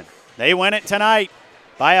 season. They win it tonight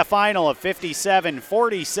by a final of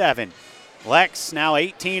 57-47. Lex now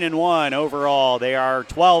 18-1 overall. They are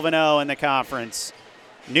 12-0 in the conference.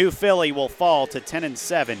 New Philly will fall to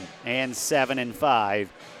 10-7 and 7-5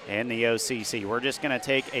 in the OCC. We're just going to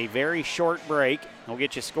take a very short break. We'll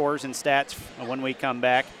get you scores and stats when we come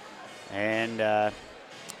back, and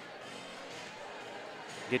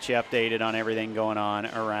get you updated on everything going on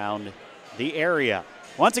around the area.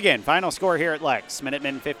 Once again, final score here at Lex.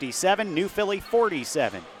 Minutemen 57, New Philly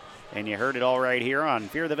 47. And you heard it all right here on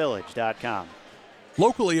fearthevillage.com.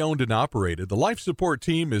 Locally owned and operated, the Life Support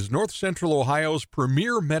Team is North Central Ohio's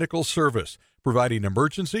premier medical service, providing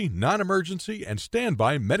emergency, non-emergency, and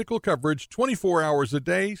standby medical coverage 24 hours a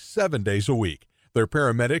day, 7 days a week. Their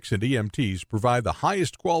paramedics and EMTs provide the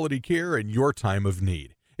highest quality care in your time of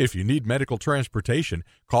need. If you need medical transportation,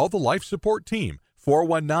 call the Life Support Team,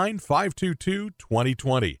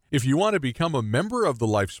 419-522-2020. If you want to become a member of the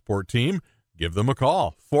Life Support Team, give them a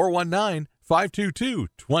call,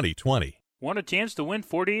 419-522-2020. Want a chance to win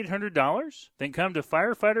 $4,800? Then come to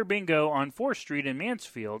Firefighter Bingo on 4th Street in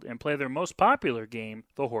Mansfield and play their most popular game,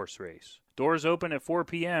 the horse race. Doors open at 4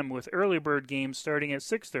 p.m. with early bird games starting at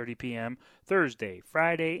 6:30 p.m. Thursday,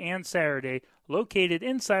 Friday, and Saturday, located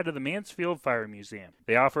inside of the Mansfield Fire Museum.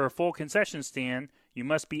 They offer a full concession stand. You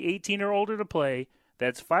must be 18 or older to play.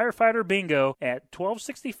 That's Firefighter Bingo at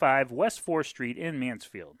 1265 West 4th Street in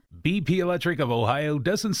Mansfield. BP Electric of Ohio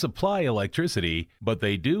doesn't supply electricity, but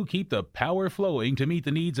they do keep the power flowing to meet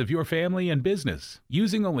the needs of your family and business.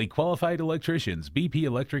 Using only qualified electricians, BP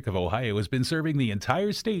Electric of Ohio has been serving the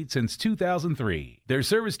entire state since 2003. Their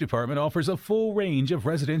service department offers a full range of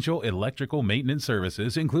residential electrical maintenance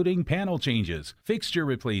services, including panel changes, fixture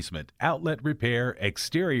replacement, outlet repair,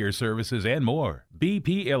 exterior services, and more.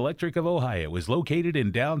 BP Electric of Ohio is located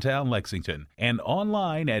in downtown Lexington and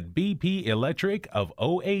online at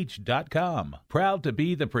bpelectricofoh.com. Proud to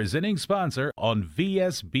be the presenting sponsor on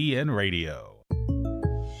VSBN Radio.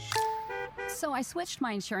 So I switched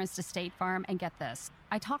my insurance to State Farm, and get this.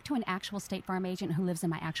 I talked to an actual State Farm agent who lives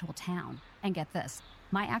in my actual town. And get this.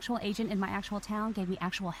 My actual agent in my actual town gave me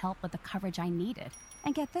actual help with the coverage I needed.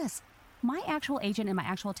 And get this. My actual agent in my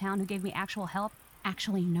actual town who gave me actual help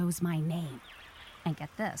actually knows my name. And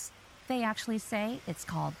get this. They actually say it's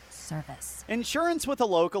called service. Insurance with a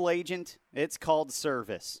local agent, it's called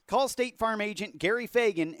service. Call State Farm agent Gary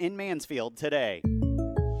Fagan in Mansfield today.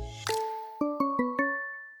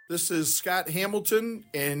 This is Scott Hamilton,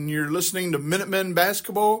 and you're listening to Minutemen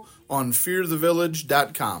Basketball on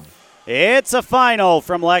fearthevillage.com. It's a final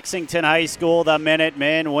from Lexington High School. The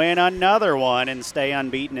Minutemen win another one and stay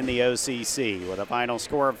unbeaten in the OCC with a final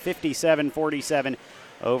score of 57-47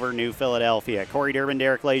 over New Philadelphia. Corey Durbin,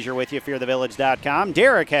 Derek Lazier with you, fearthevillage.com.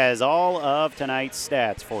 Derek has all of tonight's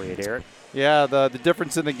stats for you, Derek. Yeah, the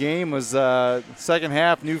difference in the game was second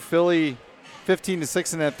half, New Philly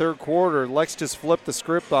 15-6 in that third quarter. Lex just flipped the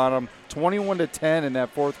script on them, 21-10 in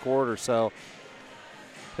that fourth quarter. So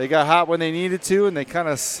they got hot when they needed to, and they kind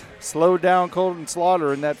of slowed down Colton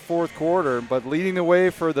Slaughter in that fourth quarter. But leading the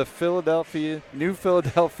way for the New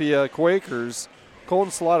Philadelphia Quakers,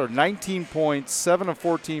 Colton Slaughter, 19 points, 7 of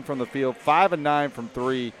 14 from the field, 5 of 9 from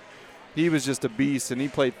three. He was just a beast, and he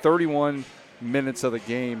played 31 minutes of the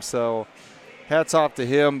game. So hats off to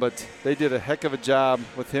him, but they did a heck of a job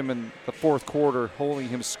with him in the fourth quarter, holding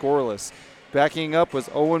him scoreless. Backing up was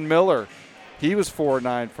Owen Miller. He was 4 of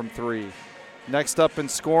 9 from three. Next up in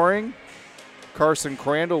scoring, Carson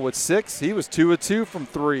Crandall with 6. He was 2 of 2 from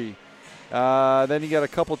three. Then you got a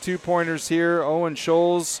couple two-pointers here. Owen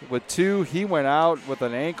Scholes with 2. He went out with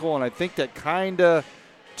an ankle, and I think that kind of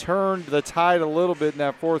turned the tide a little bit in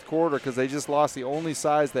that fourth quarter because they just lost the only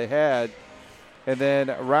size they had. And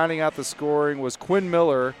then rounding out the scoring was Quinn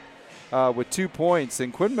Miller with 2 points.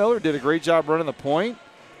 And Quinn Miller did a great job running the point.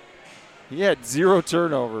 He had 0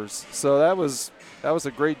 turnovers, so that was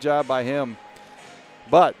a great job by him.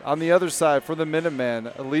 But on the other side, for the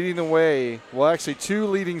Minutemen, leading the way, well, actually 2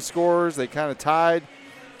 leading scorers. They kind of tied.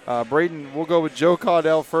 Braden, we'll go with Joe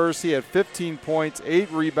Caudell first. He had 15 points,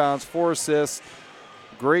 8 rebounds, 4 assists.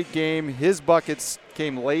 Great game. His buckets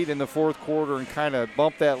came late in the fourth quarter and kind of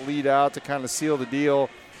bumped that lead out to kind of seal the deal.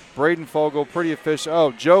 Braden Fogle, pretty efficient.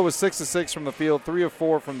 Oh, Joe was 6 of 6 from the field, 3 of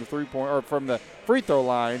 4 from the from the free throw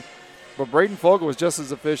line. But Braden Fogle was just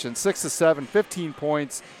as efficient, 6 of 7, 15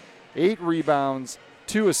 points, 8 rebounds,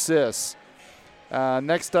 2 assists.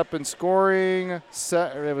 Next up in scoring,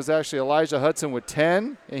 it was actually Elijah Hudson with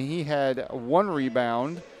 10, and he had 1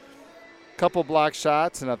 rebound, couple block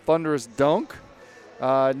shots, and a thunderous dunk.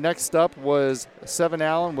 Next up was Seven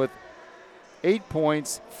Allen with 8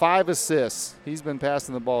 points, 5 assists. He's been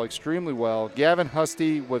passing the ball extremely well. Gavin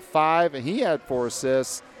Husty with 5, and he had 4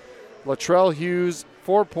 assists. Latrell Hughes,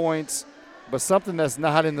 4 points, but something that's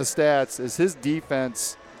not in the stats is his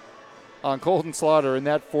defense on Colton Slaughter in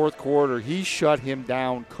that fourth quarter. He shut him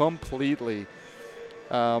down completely.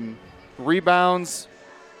 Rebounds,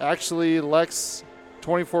 actually Lex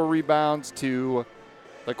 24 rebounds to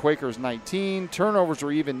the Quakers 19. Turnovers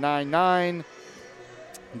were even 9-9.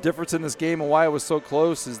 The difference in this game and why it was so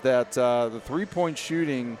close is that the three-point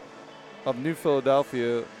shooting of New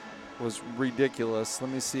Philadelphia was ridiculous.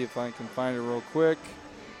 Let me see if I can find it real quick.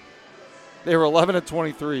 They were 11 of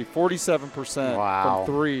 23, 47% from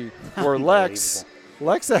three. Where Lex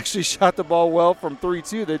actually shot the ball well from 3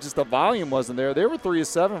 too. The volume wasn't there. They were 3 of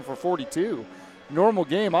 7 for 42. Normal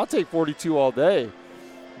game, I'll take 42 all day.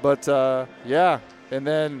 But yeah, and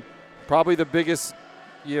then probably the biggest,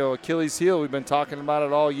 Achilles heel. We've been talking about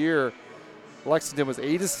it all year. Lexington was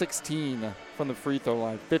 8 of 16 from the free throw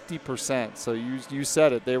line, 50%. So you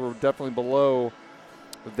said it. They were definitely below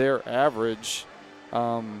their average.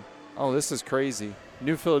 Oh, this is crazy.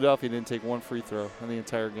 New Philadelphia didn't take 1 free throw in the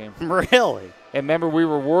entire game. Really? And remember, we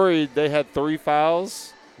were worried they had 3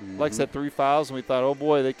 fouls. Mm-hmm. Lex had 3 fouls, and we thought, oh,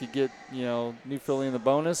 boy, they could get, New Philly in the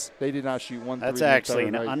bonus. They did not shoot 1 3. That's actually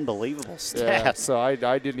an unbelievable stat. Yeah, so I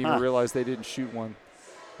didn't even realize they didn't shoot 1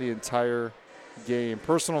 the entire game.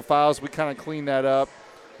 Personal fouls, we kind of cleaned that up.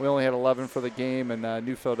 We only had 11 for the game, and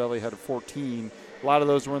New Philadelphia had 14. A lot of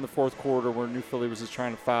those were in the fourth quarter where New Philly was just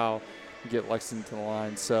trying to foul and get Lexington to the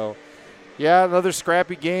line. So, yeah, another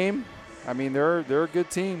scrappy game. I mean, they're a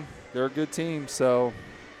good team. They're a good team. So,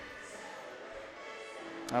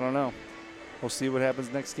 I don't know. We'll see what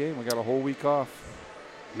happens next game. We got a whole week off.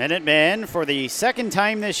 Minutemen, for the second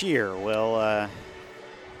time this year, will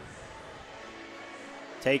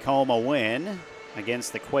take home a win.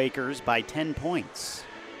 against the Quakers by 10 points.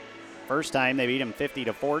 First time they beat them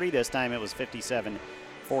 50-40. This time it was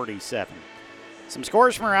 57-47. Some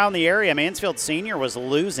scores from around the area. Mansfield Senior was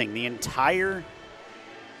losing the entire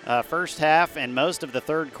first half and most of the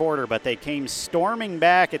third quarter, but they came storming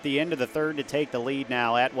back at the end of the third to take the lead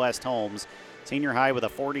now at West Holmes. Senior High with a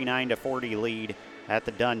 49-40 lead at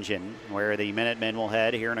the Dungeon, where the Minutemen will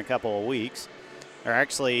head here in a couple of weeks. Or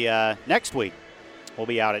actually, next week, we'll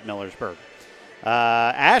be out at Millersburg.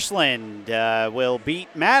 Ashland will beat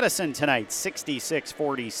Madison tonight,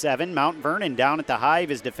 66-47. Mount Vernon down at the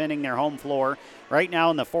Hive is defending their home floor. Right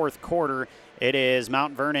now in the fourth quarter, it is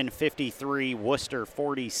Mount Vernon 53, Worcester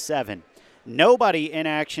 47. Nobody in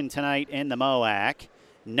action tonight in the MOAC.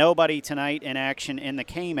 Nobody tonight in action in the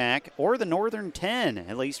KMAC or the Northern 10,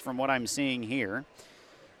 at least from what I'm seeing here.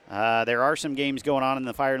 There are some games going on in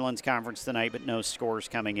the Firelands Conference tonight, but no scores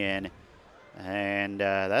coming in. And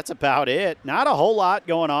that's about it. Not a whole lot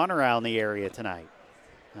going on around the area tonight.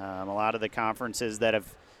 A lot of the conferences that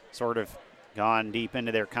have sort of gone deep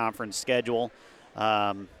into their conference schedule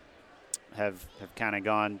have kind of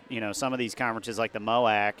gone, some of these conferences like the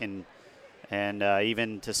MOAC and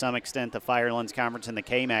even to some extent the Firelands Conference and the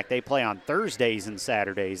KMAC, they play on Thursdays and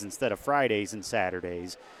Saturdays instead of Fridays and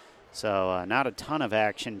Saturdays. So not a ton of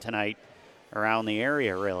action tonight around the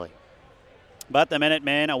area, really. But the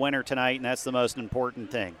Minutemen, a winner tonight, and that's the most important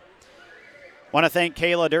thing. Want to thank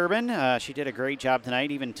Kayla Durbin. She did a great job tonight,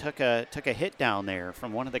 even took a hit down there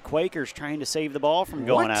from one of the Quakers trying to save the ball from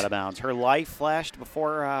going out of bounds. Her life flashed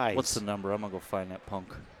before her eyes. What's the number? I'm going to go find that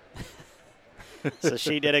punk. So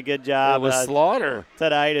she did a good job. It was Slaughter.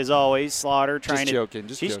 Tonight, as always. Slaughter trying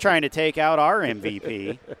She's trying to take out our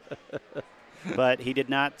MVP. But he did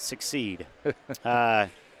not succeed.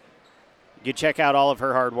 You check out all of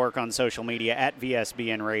her hard work on social media at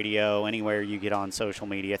VSBN Radio, anywhere you get on social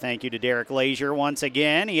media. Thank you to Derek Lazier once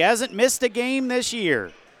again. He hasn't missed a game this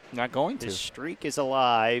year. Not going to. His streak is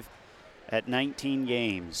alive at 19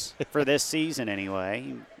 games for this season anyway.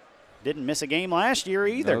 He didn't miss a game last year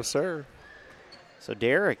either. No, sir. So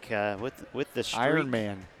Derek with the streak. Iron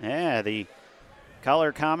Man. Yeah, the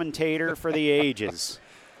color commentator for the ages.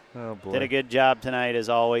 Oh, boy. Did a good job tonight as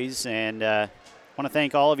always, and want to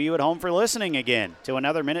thank all of you at home for listening again to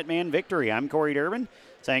another Minuteman victory. I'm Corey Durbin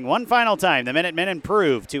saying one final time, the Minutemen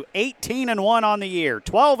improved to 18-1 on the year,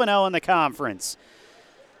 12-0 in the conference.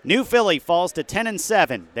 New Philly falls to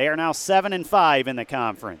 10-7. They are now 7-5 in the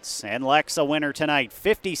conference. And Lex a winner tonight,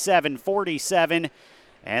 57-47.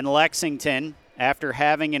 And Lexington, after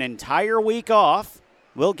having an entire week off,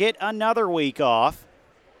 will get another week off.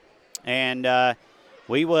 And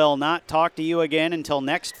we will not talk to you again until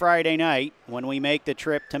next Friday night when we make the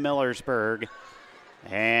trip to Millersburg.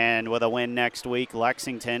 And with a win next week,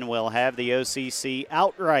 Lexington will have the OCC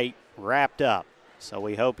outright wrapped up. So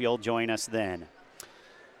we hope you'll join us then.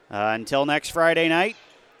 Until next Friday night,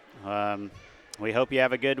 we hope you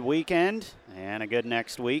have a good weekend and a good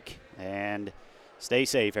next week. And stay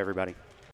safe, everybody.